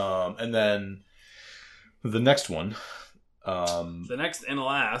 Yeah. And then the next one. The next and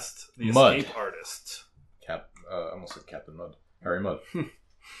last, the Mudd. escape artist. I almost said Captain Mudd. Harry Mudd.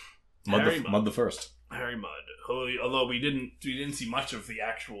 Mudd the First. Harry Mudd. Although we didn't see much of the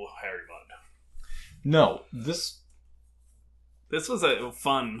actual Harry Mudd. No, this was a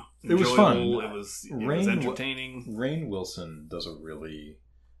fun. It was fun. It was entertaining. Rainn Wilson does a really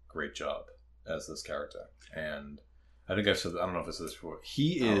great job as this character, and I think I don't know if I said this before.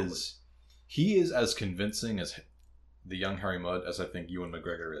 He is as convincing as the young Harry Mudd as I think Ewan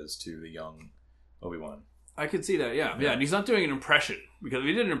McGregor is to the young Obi-Wan. I could see that, yeah. And he's not doing an impression, because if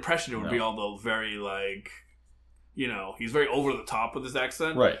he did an impression, it would be all the very he's very over the top with his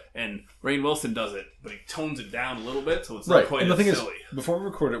accent, right? And Rainn Wilson does it, but he tones it down a little bit, so it's not quite as silly. Is, before we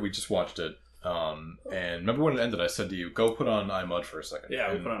recorded it, we just watched it. And remember when it ended, I said to you, go put on iMud for a second.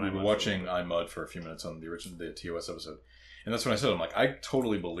 Yeah, we were watching iMud for a few minutes on the TOS episode. And that's when I said, I'm like, I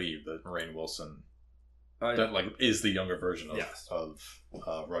totally believe that Rainn Wilson is the younger version of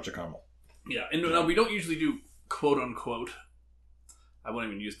Roger Carmel. Yeah, and no, we don't usually do quote unquote, I won't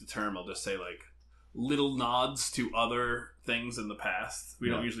even use the term, I'll just say little nods to other things in the past. We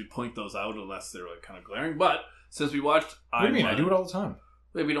don't usually point those out unless they're kind of glaring. But since we watched What do you mean? I do it all the time.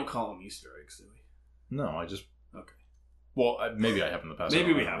 We don't call them Easter eggs, do we? No, I just... Okay. Well, maybe I have in the past.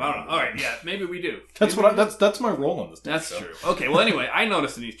 Maybe we have. I don't know. All right, yeah, maybe we do. That's maybe that's my role on this. That's true. Okay, well, anyway, I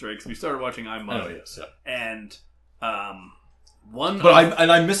noticed an Easter egg because we started watching I'm Mud. Oh yes, yeah. And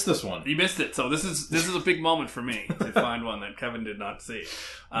I missed this one. You missed it, so this is a big moment for me to find one that Kevin did not see.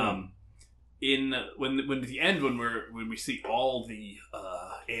 When we see all the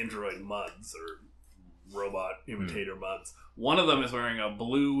android muds or robot imitator muds, one of them is wearing a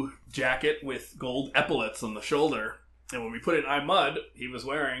blue jacket with gold epaulets on the shoulder, and when we put in I'm Mud, he was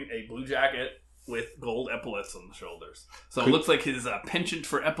wearing a blue jacket with gold epaulets on the shoulders. So it looks like his penchant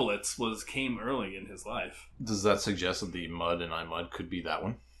for epaulets came early in his life. Does that suggest that the mud in I'm Mud could be that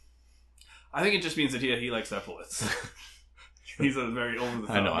one? I think it just means that he likes epaulets. He's a very over the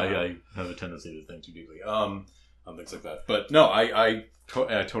top. I know. I have a tendency to think too deeply on things like that. But no, I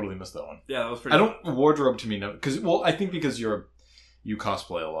totally missed that one. Yeah, that was pretty. Wardrobe to me, because I think because you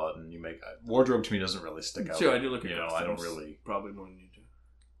cosplay a lot and you make wardrobe to me doesn't really stick out. Sure, I do look at I don't really probably more than you do.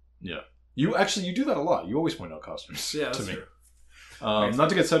 Yeah, you do that a lot. You always point out costumes. Yeah, that's to me. True. Not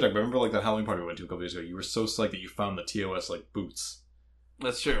to get sidetracked, but I remember like that Halloween party we went to a couple years ago. You were so psyched that you found the TOS like boots.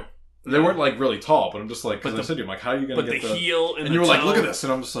 That's true. They weren't like really tall, but I'm just like, because I said to you, I'm like, how are you going to get the heel and you were like, look at this,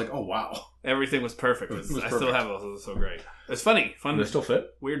 and I'm just like, oh wow, everything was perfect. I still have those. It was so great. It's funny. Do they still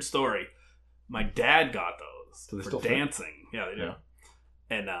fit? Weird story. My dad got those Do they for still dancing. Fit? Yeah, they do. Yeah.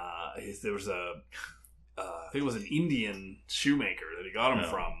 And there was I think it was an Indian shoemaker that he got them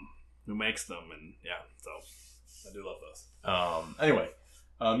from, who makes them, and yeah, so I do love those. Anyway.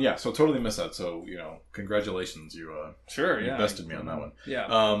 Yeah, so totally missed that. So, congratulations. You bested me on that one.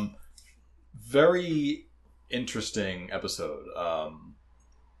 Yeah. Very interesting episode.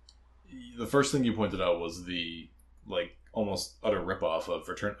 The first thing you pointed out was the almost utter ripoff of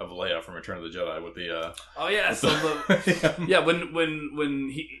Leia from Return of the Jedi with the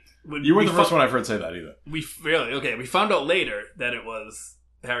when you weren't the first one I've heard say that either. We found out later that it was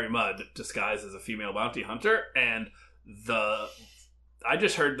Harry Mudd disguised as a female bounty hunter, and I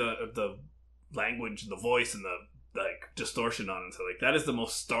just heard the language, the voice, and the distortion on it. So that is the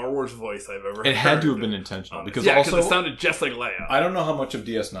most Star Wars voice I've ever heard. It had to have been intentional because it sounded just like Leia. I don't know how much of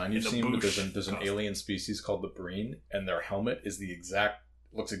DS9 you've seen, but there's an alien species called the Breen, and their helmet is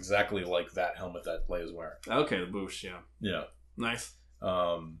looks exactly like that helmet that Leia's wearing. Okay, the Boosh, yeah. Yeah. Nice.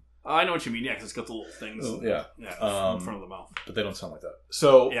 I know what you mean. Yeah, because it's got the little things. Yeah. In front of the mouth. But they don't sound like that.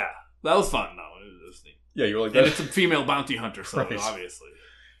 So yeah, that was fun. No, it was neat. Yeah, you were like that. And it's a female bounty hunter, so right. Obviously.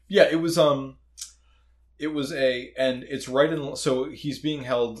 Yeah, it was and it's right in. So he's being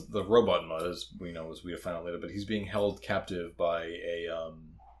held, the robot Mudd, as we have found out later, but he's being held captive by a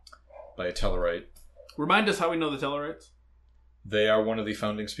Tellarite. Remind us how we know the Tellarites. They are one of the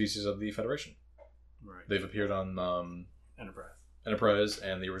founding species of the Federation. Right. They've appeared on Enterprise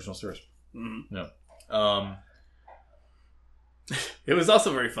and the original series. Mm-hmm. Yeah. It was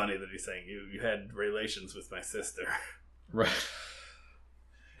also very funny that he's saying you had relations with my sister. Right.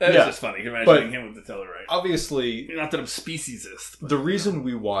 That is just funny, imagining him with the Tellarite. Obviously, not that I'm speciesist. The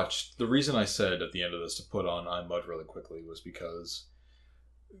reason I said at the end of this to put on I'm Mud really quickly was because,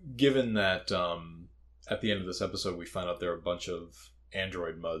 given that at the end of this episode we find out there are a bunch of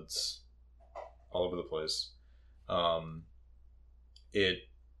android muds all over the place, it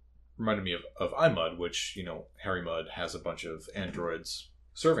reminded me of I'm Mud, which Harry Mudd has a bunch of androids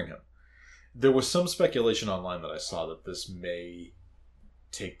serving him. There was some speculation online that I saw that this may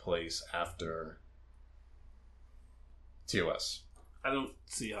take place after TOS. I don't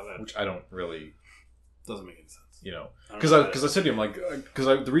see how that... Which I don't really... Doesn't make any sense. Because I said to him,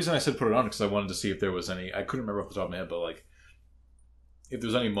 the reason I said put it on, because I wanted to see if there was any... I couldn't remember off the top of my head, but, if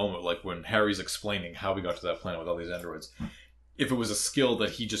there's any moment, when Harry's explaining how we got to that planet with all these androids, if it was a skill that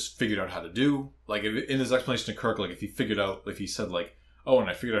he just figured out how to do, if, in his explanation to Kirk, if he figured out, if he said, oh, and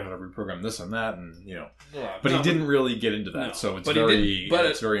I figured out how to reprogram this and that, and he didn't really get into that, so it's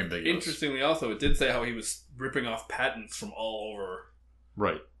it's very ambiguous. Interestingly, also, it did say how he was ripping off patents from all over,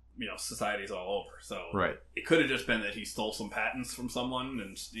 right? Societies all over. So right. It could have just been that he stole some patents from someone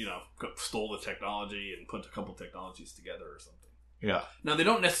and stole the technology and put a couple technologies together or something. Yeah. Now they're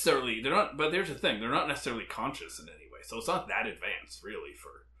not. But there's the thing: they're not necessarily conscious in any way, so it's not that advanced really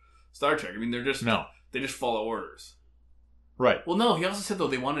for Star Trek. I mean, they just follow orders. Right. Well, no, he also said, though,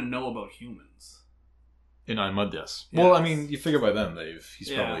 they want to know about humans. In I'm Mud, yes. Well, I mean, you figure by then they've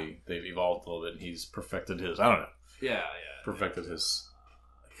evolved a little bit and he's perfected his, I don't know. Yeah. Perfected his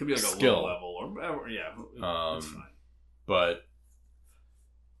it could be skill. A low level or it's fine. But,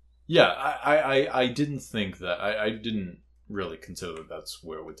 yeah, I didn't think that, I didn't really consider that that's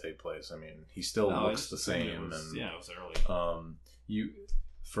where it would take place. I mean, he still looks the same. It was early.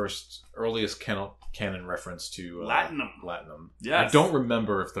 first earliest canon reference to Latinum. Yes. I don't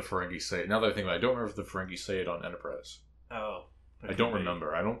remember if the Ferengi say it. Now that I think about it, I don't remember if the Ferengi say it on Enterprise. Oh. I don't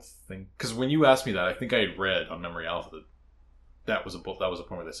remember. I don't think... Because when you asked me that, I think I had read on Memory Alpha that was a point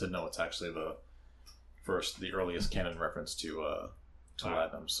where they said, no, it's actually the earliest canon reference to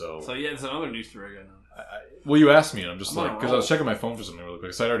Latinum. So yeah, it's another new story I know. Well, you asked me, and I'm just I'm like... Because I was checking my phone for something really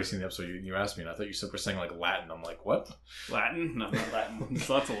quick. So I'd already seen the episode. You asked me, and I thought you said we're saying, like, Latin. I'm like, what? Latin? No, not Latin. There's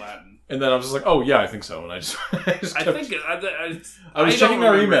lots of Latin. And then I was just like, oh, yeah, I think so. And I just... I was checking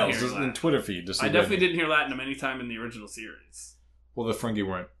our emails and Twitter feed. I definitely didn't hear Latinum any time in the original series. Well, the Ferengi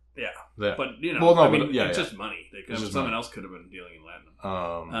weren't. Yeah. There. But, you know, well, no, it's just money. Someone else could have been dealing in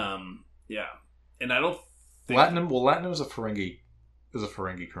Latinum. Yeah. And I don't think... Latinum is a Ferengi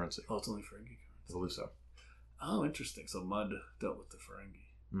currency. Oh, it's only Ferengi currency. I believe so. Oh, interesting. So Mud dealt with the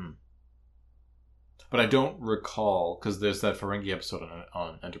Ferengi. But I don't recall, because there's that Ferengi episode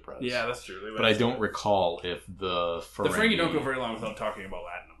on Enterprise. Yeah, that's true. But I don't recall if the Ferengi... The Ferengi don't go very long without talking about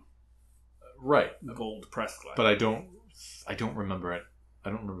Latinum. Right. The gold pressed Latinum. But I don't remember it. I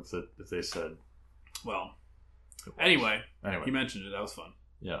don't remember if they said... Well, anyway, he mentioned it. That was fun.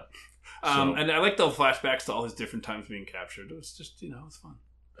 Yeah. And I like the flashbacks to all his different times being captured. It was just, it was fun.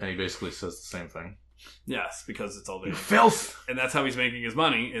 And he basically says the same thing. Yes, because it's all there. Filth! And that's how he's making his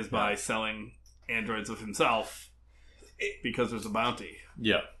money, is by selling androids of himself, because there's a bounty.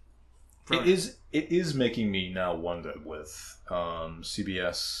 Yeah. It is making me now wonder with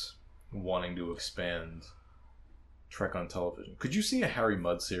CBS wanting to expand Trek on television. Could you see a Harry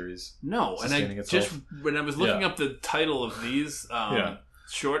Mudd series? No, and when I was looking up the title of these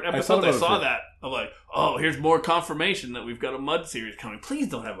short episodes, I saw that. I'm like, oh, here's more confirmation that we've got a Mudd series coming. Please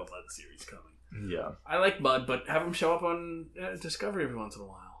don't have a Mudd series coming. Yeah. I like Mudd, but have him show up on Discovery every once in a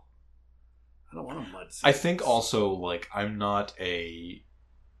while. I don't want a Mudd series. I think also, like, I'm not yet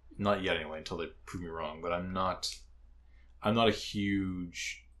anyway, until they prove me wrong, but I'm not a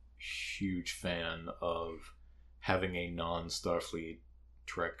huge fan of having a non-Starfleet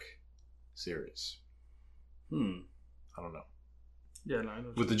Trek series. I don't know. Yeah, no, I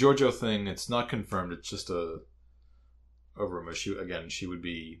know. With the Giorgio thing, it's not confirmed. It's just a rumor. She would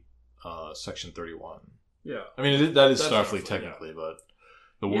be Section 31. Yeah. I mean, that is Starfleet technically, but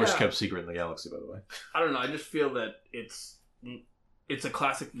the worst kept secret in the galaxy, by the way. I don't know. I just feel that it's a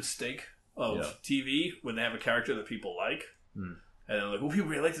classic mistake of TV when they have a character that people like. And they're like, well, people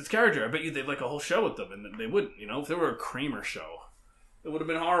really like this character. I bet you they'd like a whole show with them. And they wouldn't, If there were a Kramer show, it would have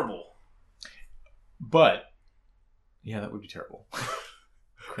been horrible. But, yeah, that would be terrible.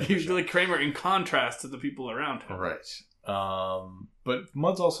 You'd be like Kramer in contrast to the people around him. Right. But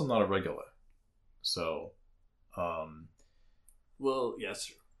Mudd's also not a regular. So, well,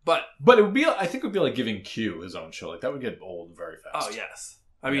 yes. But it would be, I think it would be like giving Q his own show. Like, that would get old very fast. Oh, yes.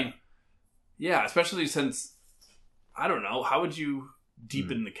 I mean, especially since... I don't know. How would you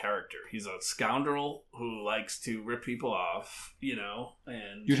deepen the character? He's a scoundrel who likes to rip people off,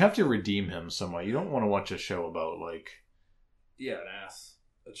 and... You'd have to redeem him some way. You don't want to watch a show about, like... Yeah, an ass.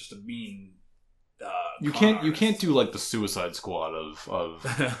 That's just a mean... You can't do, like, the Suicide Squad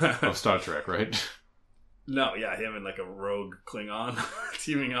of Star Trek, right? No, yeah, him and, like, a rogue Klingon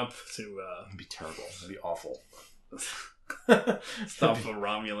teaming up to... It'd be terrible. It'd be awful. Stop the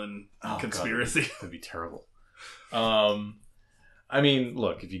Romulan conspiracy. That'd be terrible. I mean,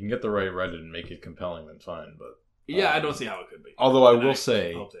 look, if you can get the right Reddit and make it compelling, then fine. But I don't see how it could be. Although I will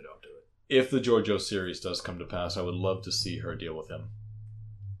say, hope they don't do it. If the Giorgio series does come to pass, I would love to see her deal with him.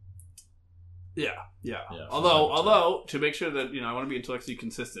 Yeah. Although to make sure that I want to be intellectually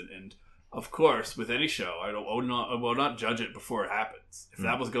consistent, and of course, with any show, I will not judge it before it happens. If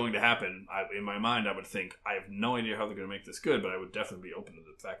that was going to happen, in my mind, I would think I have no idea how they're going to make this good, but I would definitely be open to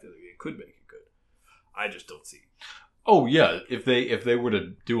the fact that it could make it good. I just don't see. Oh yeah, if they were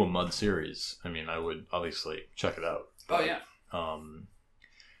to do a Mudd series, I mean, I would obviously check it out. But, yeah. I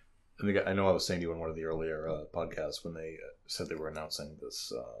know I was saying to you in one of the earlier podcasts when they said they were announcing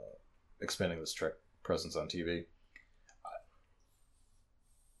this, expanding this Trek presence on TV.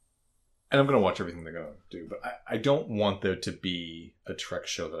 And I'm going to watch everything they're going to do, but I don't want there to be a Trek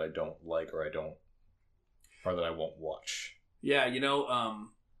show that I don't like or that I won't watch. Yeah,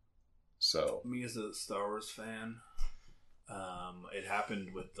 So me as a Star Wars fan, it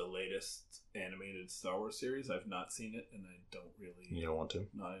happened with the latest animated Star Wars series. I've not seen it, and I don't really... You don't want to?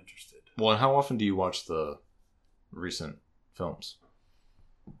 Not interested. Well, and how often do you watch the recent films?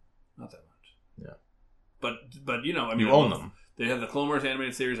 Not that much. Yeah. But I mean... You own them. They had the Clone Wars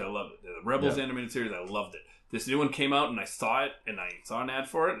animated series, I loved it. The Rebels animated series, I loved it. This new one came out, and I saw it, and I saw an ad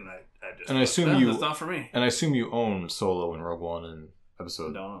for it, and I just... And I assume that's not for me. And I assume you own Solo and Rogue One and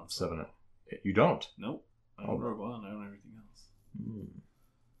episode don't know. 7. You don't? Nope. I own Rogue One. I own everything else.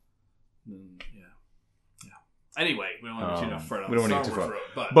 Yeah. Anyway, we don't want to get too far. We don't want to get too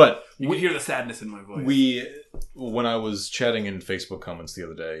far. But you can hear the sadness in my voice. When I was chatting in Facebook comments the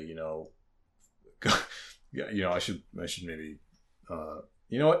other day, I should maybe,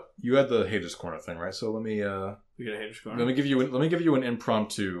 you know what? You had the haters corner thing, right? So let me. We got a haters corner. Let me give you an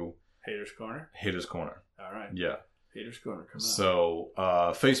impromptu haters corner. Haters corner. All right. Yeah. Haters corner. Come on. So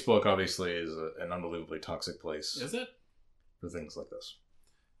Facebook obviously is an unbelievably toxic place. Is it? For things like this.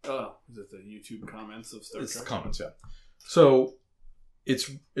 Oh, is it the YouTube comments of Star Trek? It's the comments, yeah. So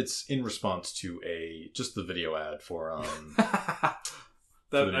it's in response to just the video ad for I find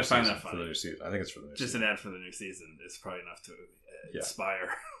that funny. For the new season. I think it's for the new season. Just an ad for the new season is probably enough to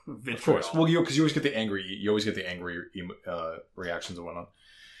inspire vitriol. Of course. Well, because you always get the angry reactions and whatnot.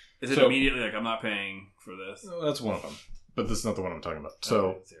 Is it immediately like, I'm not paying for this? Well, that's one of them. But this is not the one I'm talking about.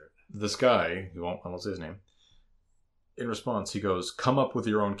 So this guy, I won't say his name, in response, he goes, "Come up with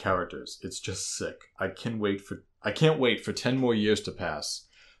your own characters. It's just sick. I can't wait for 10 more years to pass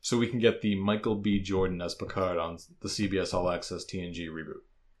so we can get the Michael B. Jordan as Picard on the CBS All Access TNG reboot."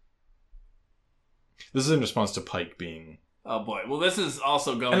 This is in response to Pike being... Oh boy. Well, this is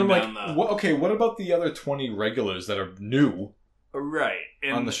also going down the... what about the other 20 regulars that are new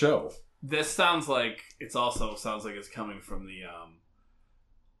on the show? This sounds like it's coming from the...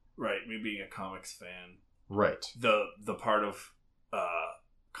 me being a comics fan. Right. The part of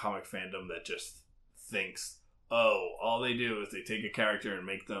comic fandom that just thinks, all they do is they take a character and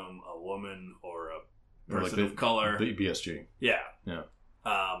make them a woman or a person of color. The BSG. Yeah. Yeah.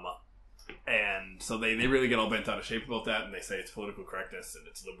 And so they really get all bent out of shape about that, and they say it's political correctness and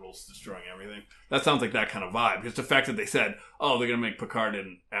it's liberals destroying everything. That sounds like that kind of vibe. Because the fact that they said, they're going to make Picard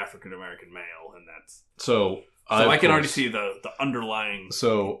an African-American male, and that's... So I can already see the underlying...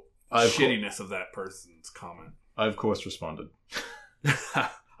 shittiness of that person's comment. I, of course, responded.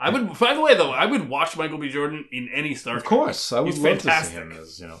 I would. By the way, though, I would watch Michael B. Jordan in any Star Trek. Of course, I would love to see him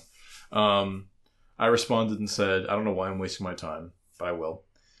as, I responded and said, I don't know why I'm wasting my time, but I will.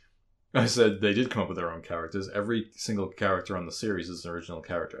 I said, they did come up with their own characters. Every single character on the series is an original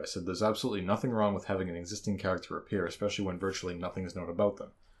character. I said, there's absolutely nothing wrong with having an existing character appear, especially when virtually nothing is known about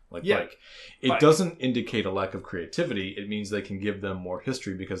them. Pike. It doesn't indicate a lack of creativity. It means they can give them more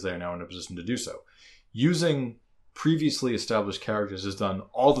history because they are now in a position to do so. Using previously established characters is done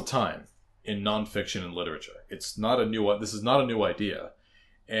all the time in nonfiction and literature. This is not a new idea.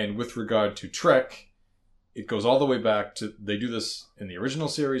 And with regard to Trek, it goes all the way back to, they do this in the original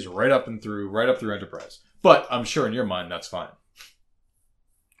series right up through Enterprise. But I'm sure in your mind that's fine.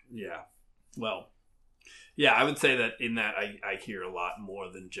 Yeah. Well, yeah, I would say that in that I hear a lot more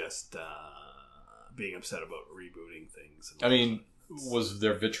than just being upset about rebooting things. I mean, was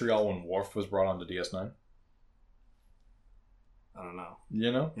there vitriol when Worf was brought onto DS9? I don't know.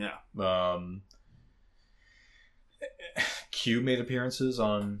 You know? Yeah. Q made appearances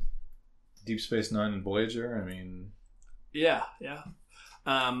on Deep Space Nine and Voyager. I mean... Yeah.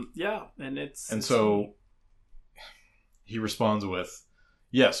 And so he responds with...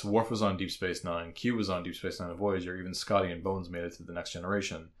 Yes, Worf was on Deep Space Nine, Q was on Deep Space Nine and Voyager, even Scotty and Bones made it to the Next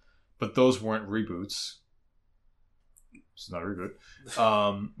Generation. But those weren't reboots. It's not a reboot.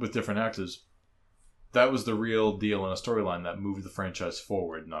 With different actors. That was the real deal in a storyline that moved the franchise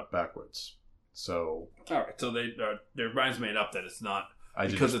forward, not backwards. So... Alright, so their mind's made up that it's not...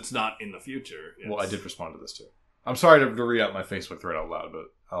 Because it's not in the future. Well, I did respond to this too. I'm sorry to read out my Facebook thread out loud, but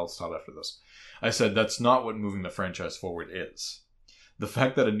I'll stop after this. I said, that's not what moving the franchise forward is. The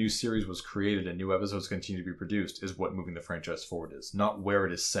fact that a new series was created and new episodes continue to be produced is what moving the franchise forward is, not where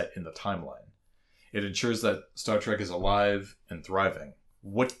it is set in the timeline. It ensures that Star Trek is alive and thriving.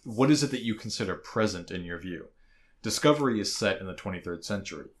 What is it that you consider present in your view? Discovery is set in the 23rd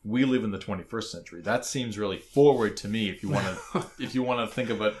century. We live in the 21st century. That seems really forward to me if you want to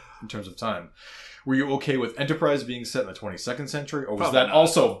think of it in terms of time. Were you okay with Enterprise being set in the 22nd century, or was Probably that not.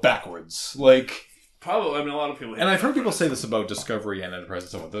 Also backwards? Probably. I mean, a lot of people... And I've heard people say this about Discovery and Enterprise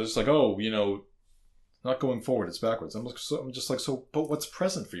and so on. They're just like, not going forward, it's backwards. I'm just like, but what's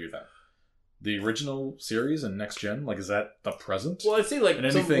present for you then? The original series and Next Gen? Is that the present? Well, I'd say, and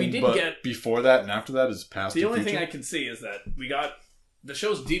anything we did get... before that and after that is past the only thing I can see is that we got... The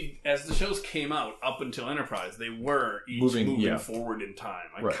shows as the shows came out up until Enterprise, they were each moving forward in time.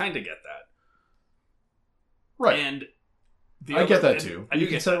 I kind of get that. Right. And... I get that too. You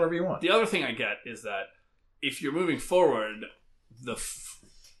can set it wherever you want. The other thing I get is that if you're moving forward,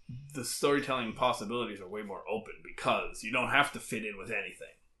 the storytelling possibilities are way more open because you don't have to fit in with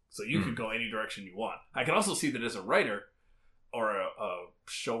anything. So you could go any direction you want. I can also see that as a writer, a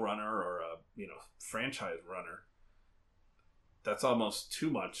showrunner or a franchise runner, that's almost too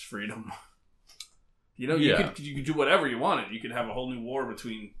much freedom. You could do whatever you wanted. You could have a whole new war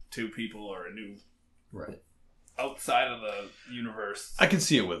between two people or a new outside of the universe. I can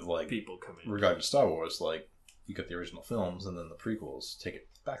see it with people coming. Regarding to Star Wars, you got the original films and then the prequels. Take it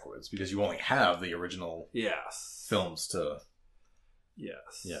backwards because you only have the original films to.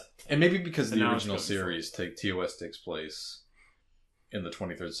 Yes. Yeah, and maybe because the original series TOS takes place in the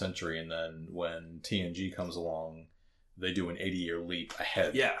 23rd century, and then when TNG comes along, they do an 80-year leap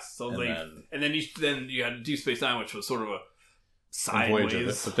ahead. Yes, so then you had Deep Space Nine, which was sort of a sideways.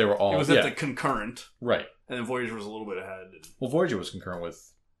 Voyager, but they were all it was at the concurrent, right? And then Voyager was a little bit ahead. Well, Voyager was concurrent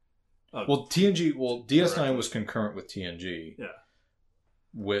with. TNG. Well, DS9 was concurrent with TNG.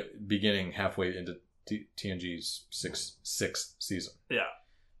 Yeah. Beginning halfway into TNG's sixth season. Yeah.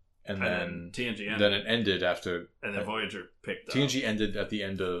 And then TNG ended. Then it ended after. And then Voyager picked up. TNG ended at the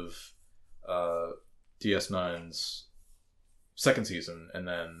end of DS9's second season, and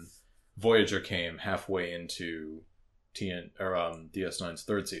then Voyager came halfway into DS9's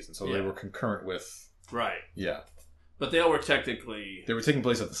third season. So they were concurrent with. Right. Yeah. But they all were technically. They were taking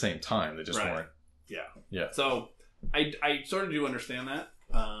place at the same time. They just weren't. Yeah. Yeah. So I sort of do understand that.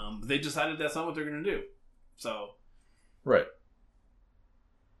 They decided that's not what they're going to do. So. Right.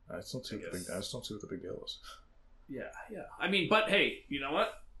 I just don't see what the big deal is. Yeah, yeah. I mean, but hey, you know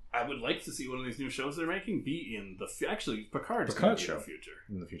what? I would like to see one of these new shows they're making be in the Picard's Picard show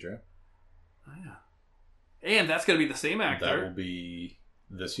in the future. Oh, yeah. And that's going to be the same actor. That will be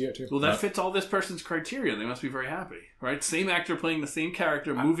this year too. Well, that fits all this person's criteria. They must be very happy, right? Same actor playing the same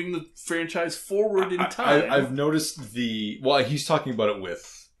character, moving the franchise forward in time. I've noticed he's talking about it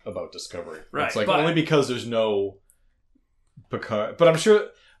about Discovery. Right. It's only because there's no Picard, but I'm sure.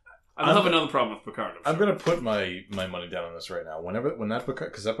 I don't have another problem with Picard. I'm going to put my money down on this right now. When that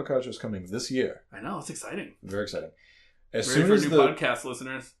Picard, because that Picard show is coming this year. I know, it's exciting. Very exciting. Podcast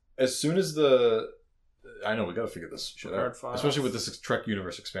listeners. As soon as I know we got to figure this shit out, especially with this Trek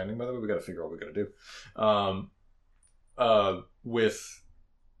universe expanding. By the way, we got to figure out what we got to do. With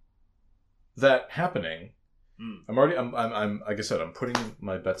that happening, I'm like I said, I'm putting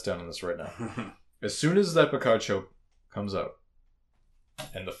my bets down on this right now. As soon as that Picard show comes out,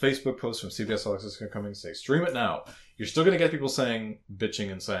 and the Facebook post from CBS All Access is coming and say, stream it now. You're still going to get people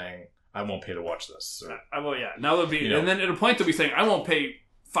bitching and saying, I won't pay to watch this. Well, yeah. Now there'll be, and then at a point they'll be saying, I won't pay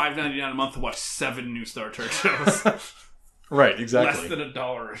 $5.99 a month to watch 7 new Star Trek shows. Right, exactly. Less than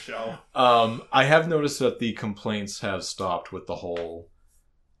 $1 a show. I have noticed that the complaints have stopped with the whole,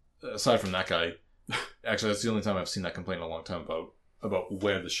 aside from that guy, actually that's the only time I've seen that complaint in a long time about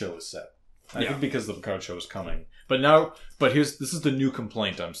where the show is set. I think because the Picard show is coming. But this is the new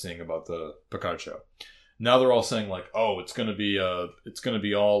complaint I'm seeing about the Picard show. Now they're all saying it's going to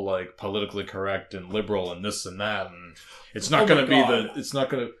be all politically correct and liberal and this and that, and it's not going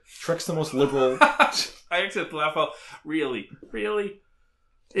to Trek's the most liberal. I actually have to laugh out. Really?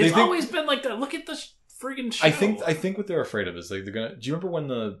 It's always been like that. Look at this friggin' show. I think what they're afraid of is they're gonna. Do you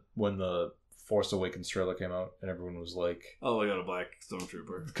remember when the Force Awakens trailer came out and everyone was like, "Oh, I got a black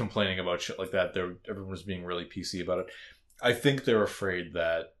stormtrooper," complaining about shit like that. Everyone was being really PC about it. I think they're afraid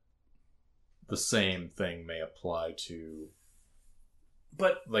that the same thing may apply to,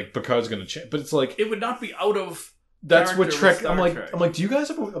 but Picard's going to change. But it's it would not be out of. That's what Trek. I'm like, do you guys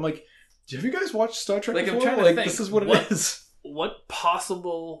have you guys watched Star Trek before? I'm trying to think, this is what it is. What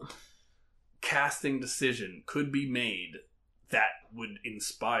possible casting decision could be made that would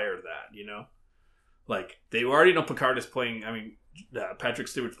inspire that? They already know Picard is playing. I mean, Patrick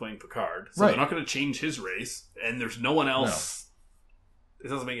Stewart's playing Picard, so they're not going to change his race, and there's no one else. No. It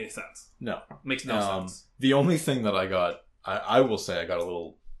doesn't make any sense. No, it makes no sense. The only thing that I will say, I got a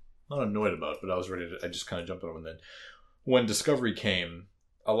little not annoyed about, but I just kind of jumped on it. And then when Discovery came,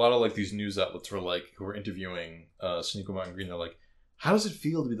 a lot of these news outlets were who were interviewing Sonequa Martin Green. They're like, "How does it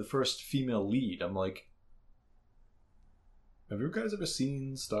feel to be the first female lead?" I'm like, "Have you guys ever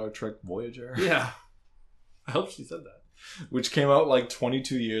seen Star Trek Voyager?" Yeah. I hope she said that. Which came out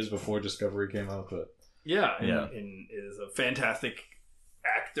 22 years before Discovery came out, but and is a fantastic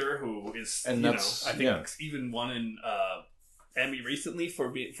actor who is, I think even won an Emmy recently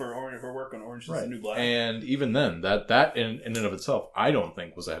for work on Orange is the New Black. And even then, that in and of itself, I don't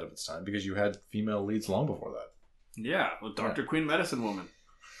think was ahead of its time because you had female leads long before that. Yeah, with Dr. Quinn, Medicine Woman.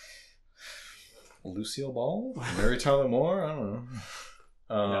 Lucille Ball, Mary Tyler Moore. I don't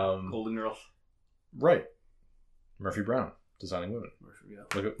know. Golden Girls. Right. Murphy Brown, Designing Women.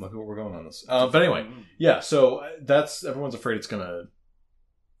 Look at what we're going on this. But anyway, so that's everyone's afraid it's going to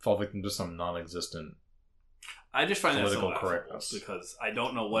fall victim to some non-existent I just find that so political laughable correctness. because I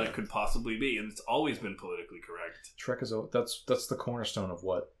don't know what it could possibly be, and it's always been politically correct. Trek is that's the cornerstone of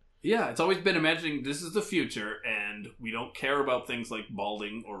what. Yeah, it's always been imagining this is the future, and we don't care about things like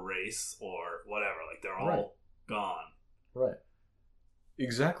balding or race or whatever. Like, they're all gone. Right.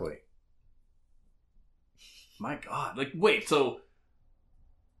 Exactly. My God. Like, wait, so...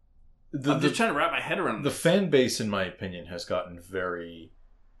 I'm just trying to wrap my head around the this. fan base, in my opinion, has become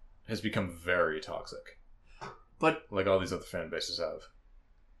very toxic. But... Like all these other fan bases have.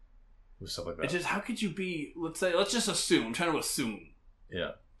 With stuff like that. It's just, how could you be... Let's just assume. I'm trying to assume.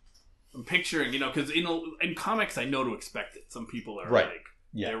 Yeah. I'm picturing, because in comics, I know to expect it. Some people are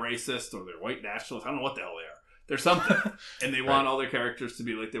they're racist or they're white nationalists. I don't know what the hell they are. They're something. And they want all their characters to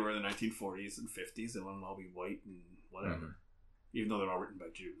be like they were in the 1940s and 50s. They want them all to be white and whatever. Mm-hmm. Even though they're all written by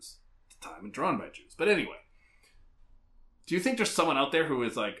Jews at the time and drawn by Jews. But anyway. Do you think there's someone out there who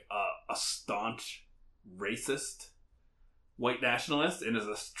is like a staunch racist white nationalist and is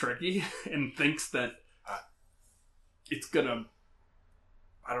a Trekkie and thinks that it's gonna...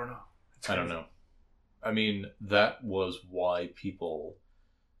 I don't know. I don't know. I mean, that was why people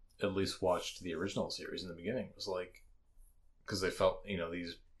at least watched the original series in the beginning. It was like, because they felt,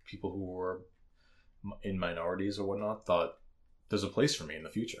 these people who were in minorities or whatnot thought there's a place for me in the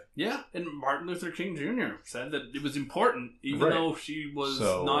future. Yeah, and Martin Luther King Jr. said that it was important, even though she was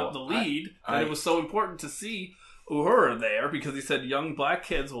not the lead, that it was so important to see Uhura there, because he said young black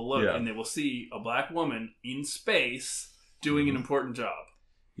kids will look and they will see a black woman in space doing an important job.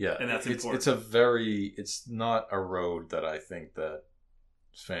 Yeah, and that's important. It's not a road that I think that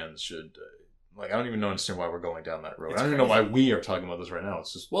fans should, I don't even understand why we're going down that road. I don't even know why we are talking about this right now.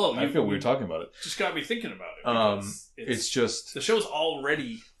 It's just, I feel we're talking about it. Just got me thinking about it. It's just... The show's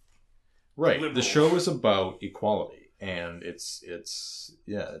already liberal. The show is about equality, and that's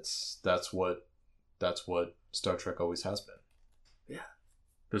what Star Trek always has been. Yeah.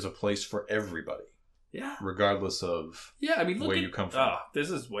 There's a place for everybody. Yeah. Regardless of where you come from. This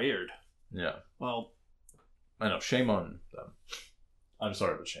is weird. Yeah. Well, I know. Shame on them. I'm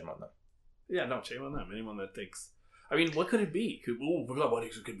sorry, but shame on them. Yeah, no, shame on them. Anyone that thinks... I mean, what could it be? What, he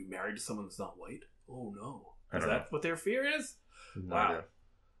could be married to someone that's not white? Oh, no. Is that what their fear is? No wow. idea.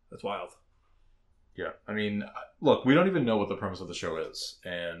 That's wild. Yeah. I mean, look, we don't even know what the premise of the show is.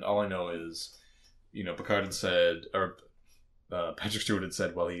 And all I know is, Picard had said... Patrick Stewart had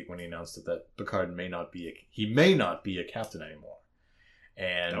said when he announced it that Picard may not be a captain anymore,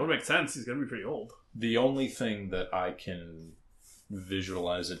 and that would make sense. He's going to be pretty old. The only thing that I can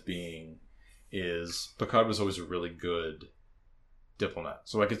visualize it being is Picard was always a really good diplomat,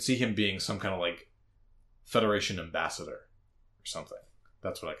 so I could see him being some kind of Federation ambassador or something.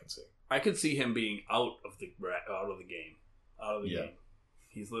 That's what I can see. I could see him being out of the game.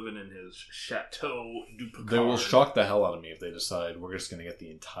 He's living in his Chateau du Picard. They will shock the hell out of me if they decide we're just going to get the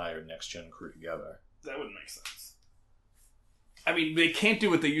entire next-gen crew together. That wouldn't make sense. I mean, they can't do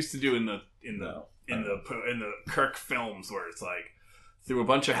what they used to do in the Kirk films, where it's like through a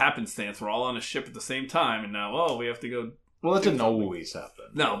bunch of happenstance, we're all on a ship at the same time, and now we have to go. Well, that didn't always happen.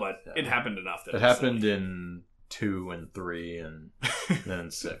 No, but it happened enough. It happened in 2 and 3 and then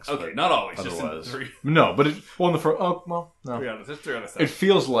in 6. Okay, not always. Otherwise, just in 3. No, but in the first. Oh well, no. 3 out of 7. It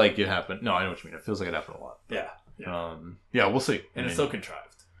feels like it happened. No, I know what you mean. It feels like it happened a lot. Yeah. Yeah, we'll see. And it's so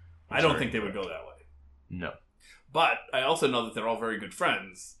contrived. I don't think they would go that way. No. But I also know that they're all very good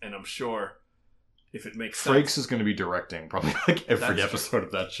friends, and I'm sure if it makes sense. Frakes is going to be directing probably every episode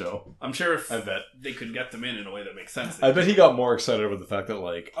of that show. I'm sure if they could get them in a way that makes sense. I bet he got more excited with the fact that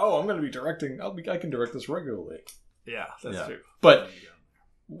I'm going to be directing. I can direct this regularly. Yeah, that's true. But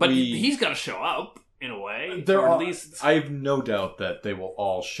he's got to show up in a way. At least I have no doubt that they will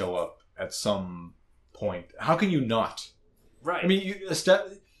all show up at some point. How can you not? Right. I mean,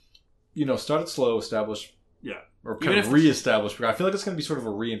 start it slow, establish. Yeah. Or kind of reestablish. I feel like it's going to be sort of a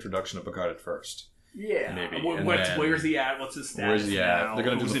reintroduction of Picard at first. Yeah. Maybe. Where's he at? What's his status? Where's he at? Now? They're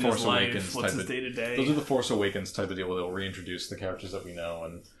going to do the Force Awakens What's his day-to-day? They'll do the Force Awakens type of deal where they'll reintroduce the characters that we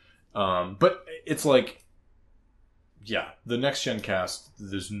know. And but it's like, yeah, the next gen cast,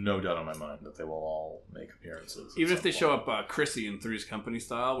 there's no doubt in my mind that they will all make appearances. Even if they show up Chrissy in Three's Company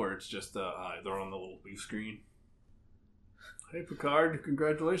style, where it's just they're on the little leaf screen. Hey Picard,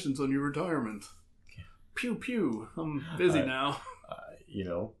 congratulations on your retirement. Pew pew. I'm busy now.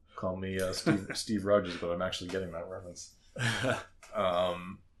 Call me Steve Rogers, but I'm actually getting that reference.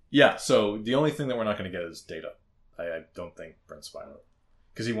 Yeah. So the only thing that we're not going to get is Data. I don't think Brent Spiner,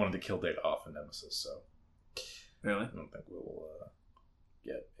 because he wanted to kill Data off in Nemesis. So really, I don't think we'll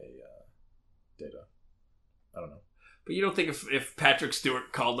get a Data. I don't know. But you don't think if Patrick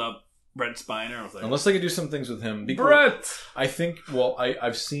Stewart called up Brent Spiner. I was like, Unless they could do some things with him. Brent! I think, well,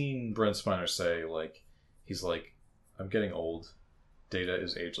 I've seen Brent Spiner say, like, he's like, I'm getting old. Data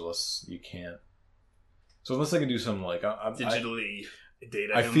is ageless. You can't. So unless they can do some, like, Digitally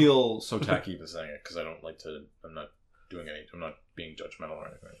data I him. feel so tacky even saying it because I don't like to. I'm not being judgmental or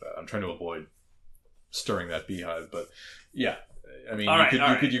anything like that. I'm trying to avoid stirring that beehive, but yeah, I mean,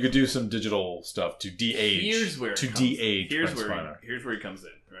 you could do some digital stuff to de-age. Here's where de-age. Here's where he comes in.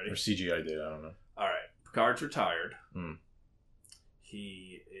 Ready? Or CGI data. I don't know. All right, Picard's retired. Mm.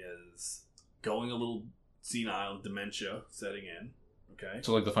 He is going a little senile, dementia setting in. Okay,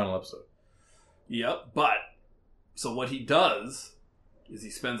 So like the final episode. Yep, but so what he does is he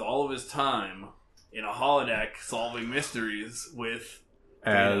spends all of his time in a holodeck solving mysteries with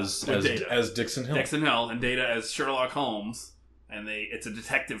Data. As Dixon Hill. Dixon Hill and Data as Sherlock Holmes, and it's a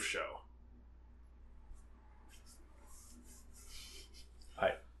detective show.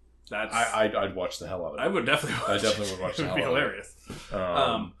 I'd watch the hell out of it. I would definitely watch I definitely would watch the hell out of it. It would be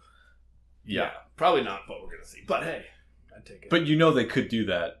hilarious. Yeah. Probably not what we're going to see, but hey, I'd take it. But you know they could do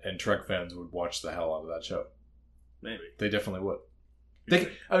that, and Trek fans would watch the hell out of that show. Maybe. They definitely would.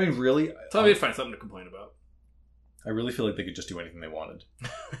 I mean, really? Tell me to find something to complain about. I really feel like they could just do anything they wanted.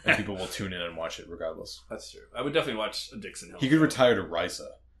 And people will tune in and watch it regardless. That's true. I would definitely watch a Dixon Hill. He could retire to Risa,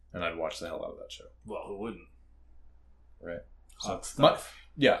 and I'd watch the hell out of that show. Well, who wouldn't? Right. Hot stuff.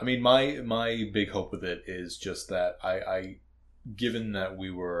 I mean, my big hope with it is just that I given that we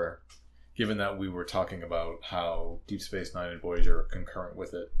were talking about how Deep Space Nine and Voyager are concurrent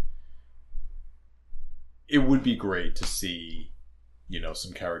with it, it would be great to see,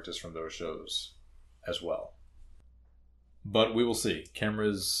 some characters from those shows as well. But we will see.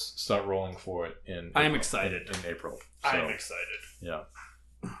 Cameras start rolling for it in. I am excited in April. So, I am excited. Yeah.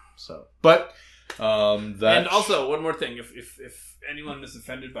 So, but that. And also, one more thing: if anyone is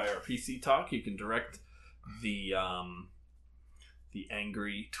offended by our PC talk, you can direct the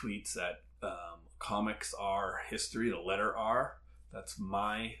angry tweets at Comics R History, the letter R. That's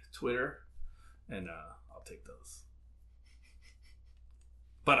my Twitter, and I'll take those.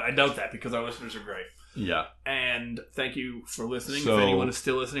 But I doubt that because our listeners are great. Yeah. And thank you for listening. So, if anyone is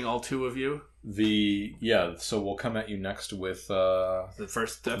still listening, all two of you. So we'll come at you next with the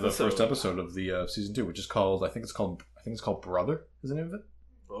first episode of the season 2, which is called I think it's called Brother, is the name of it?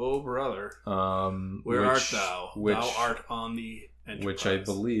 Oh brother. Where art thou? Thou art on the Enterprise. Which I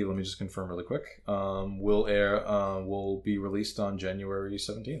believe, let me just confirm really quick, will be released on January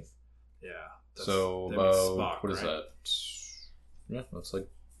 17th. Yeah. So about Spock, what is that? Yeah, that's like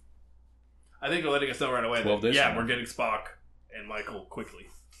I think they're letting us know right away. 12 days. Yeah, we're getting Spock and Michael quickly,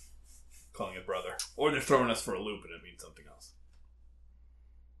 calling it brother, or they're throwing us for a loop and it means something else.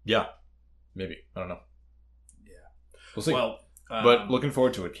 Yeah, maybe I don't know. Yeah, we'll see. Well, but looking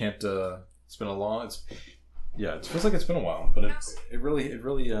forward to it. It's been a long. It feels like it's been a while, but it really it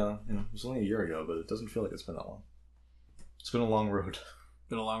was only a year ago, but it doesn't feel like it's been that long. It's been a long road.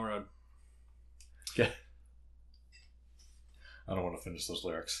 Been a long road. Yeah. I don't want to finish those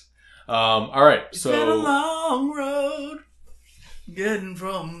lyrics. All right, it's been a long road getting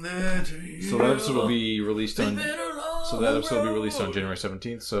from there to here. So that episode will be released on. January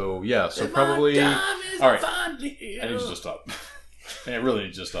 17th. So yeah, so probably. All right, I need you to stop. I really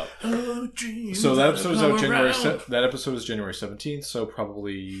need you to stop. So that episode is out That episode is January 17th. So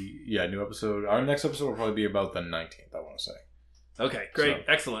probably new episode. Our next episode will probably be about the 19th. I want to say. Okay, great,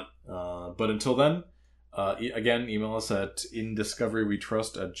 excellent. But until then. Again, email us at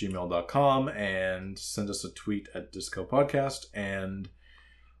indiscoverywetrust@gmail.com and send us a tweet at Disco Podcast. And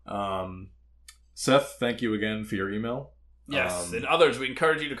Seth, thank you again for your email. Yes, and others, we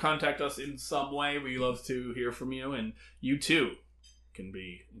encourage you to contact us in some way. We love to hear from you, and you too can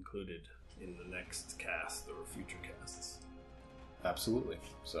be included in the next cast or future casts. Absolutely.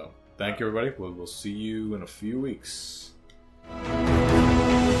 So, thank you, everybody. We'll see you in a few weeks.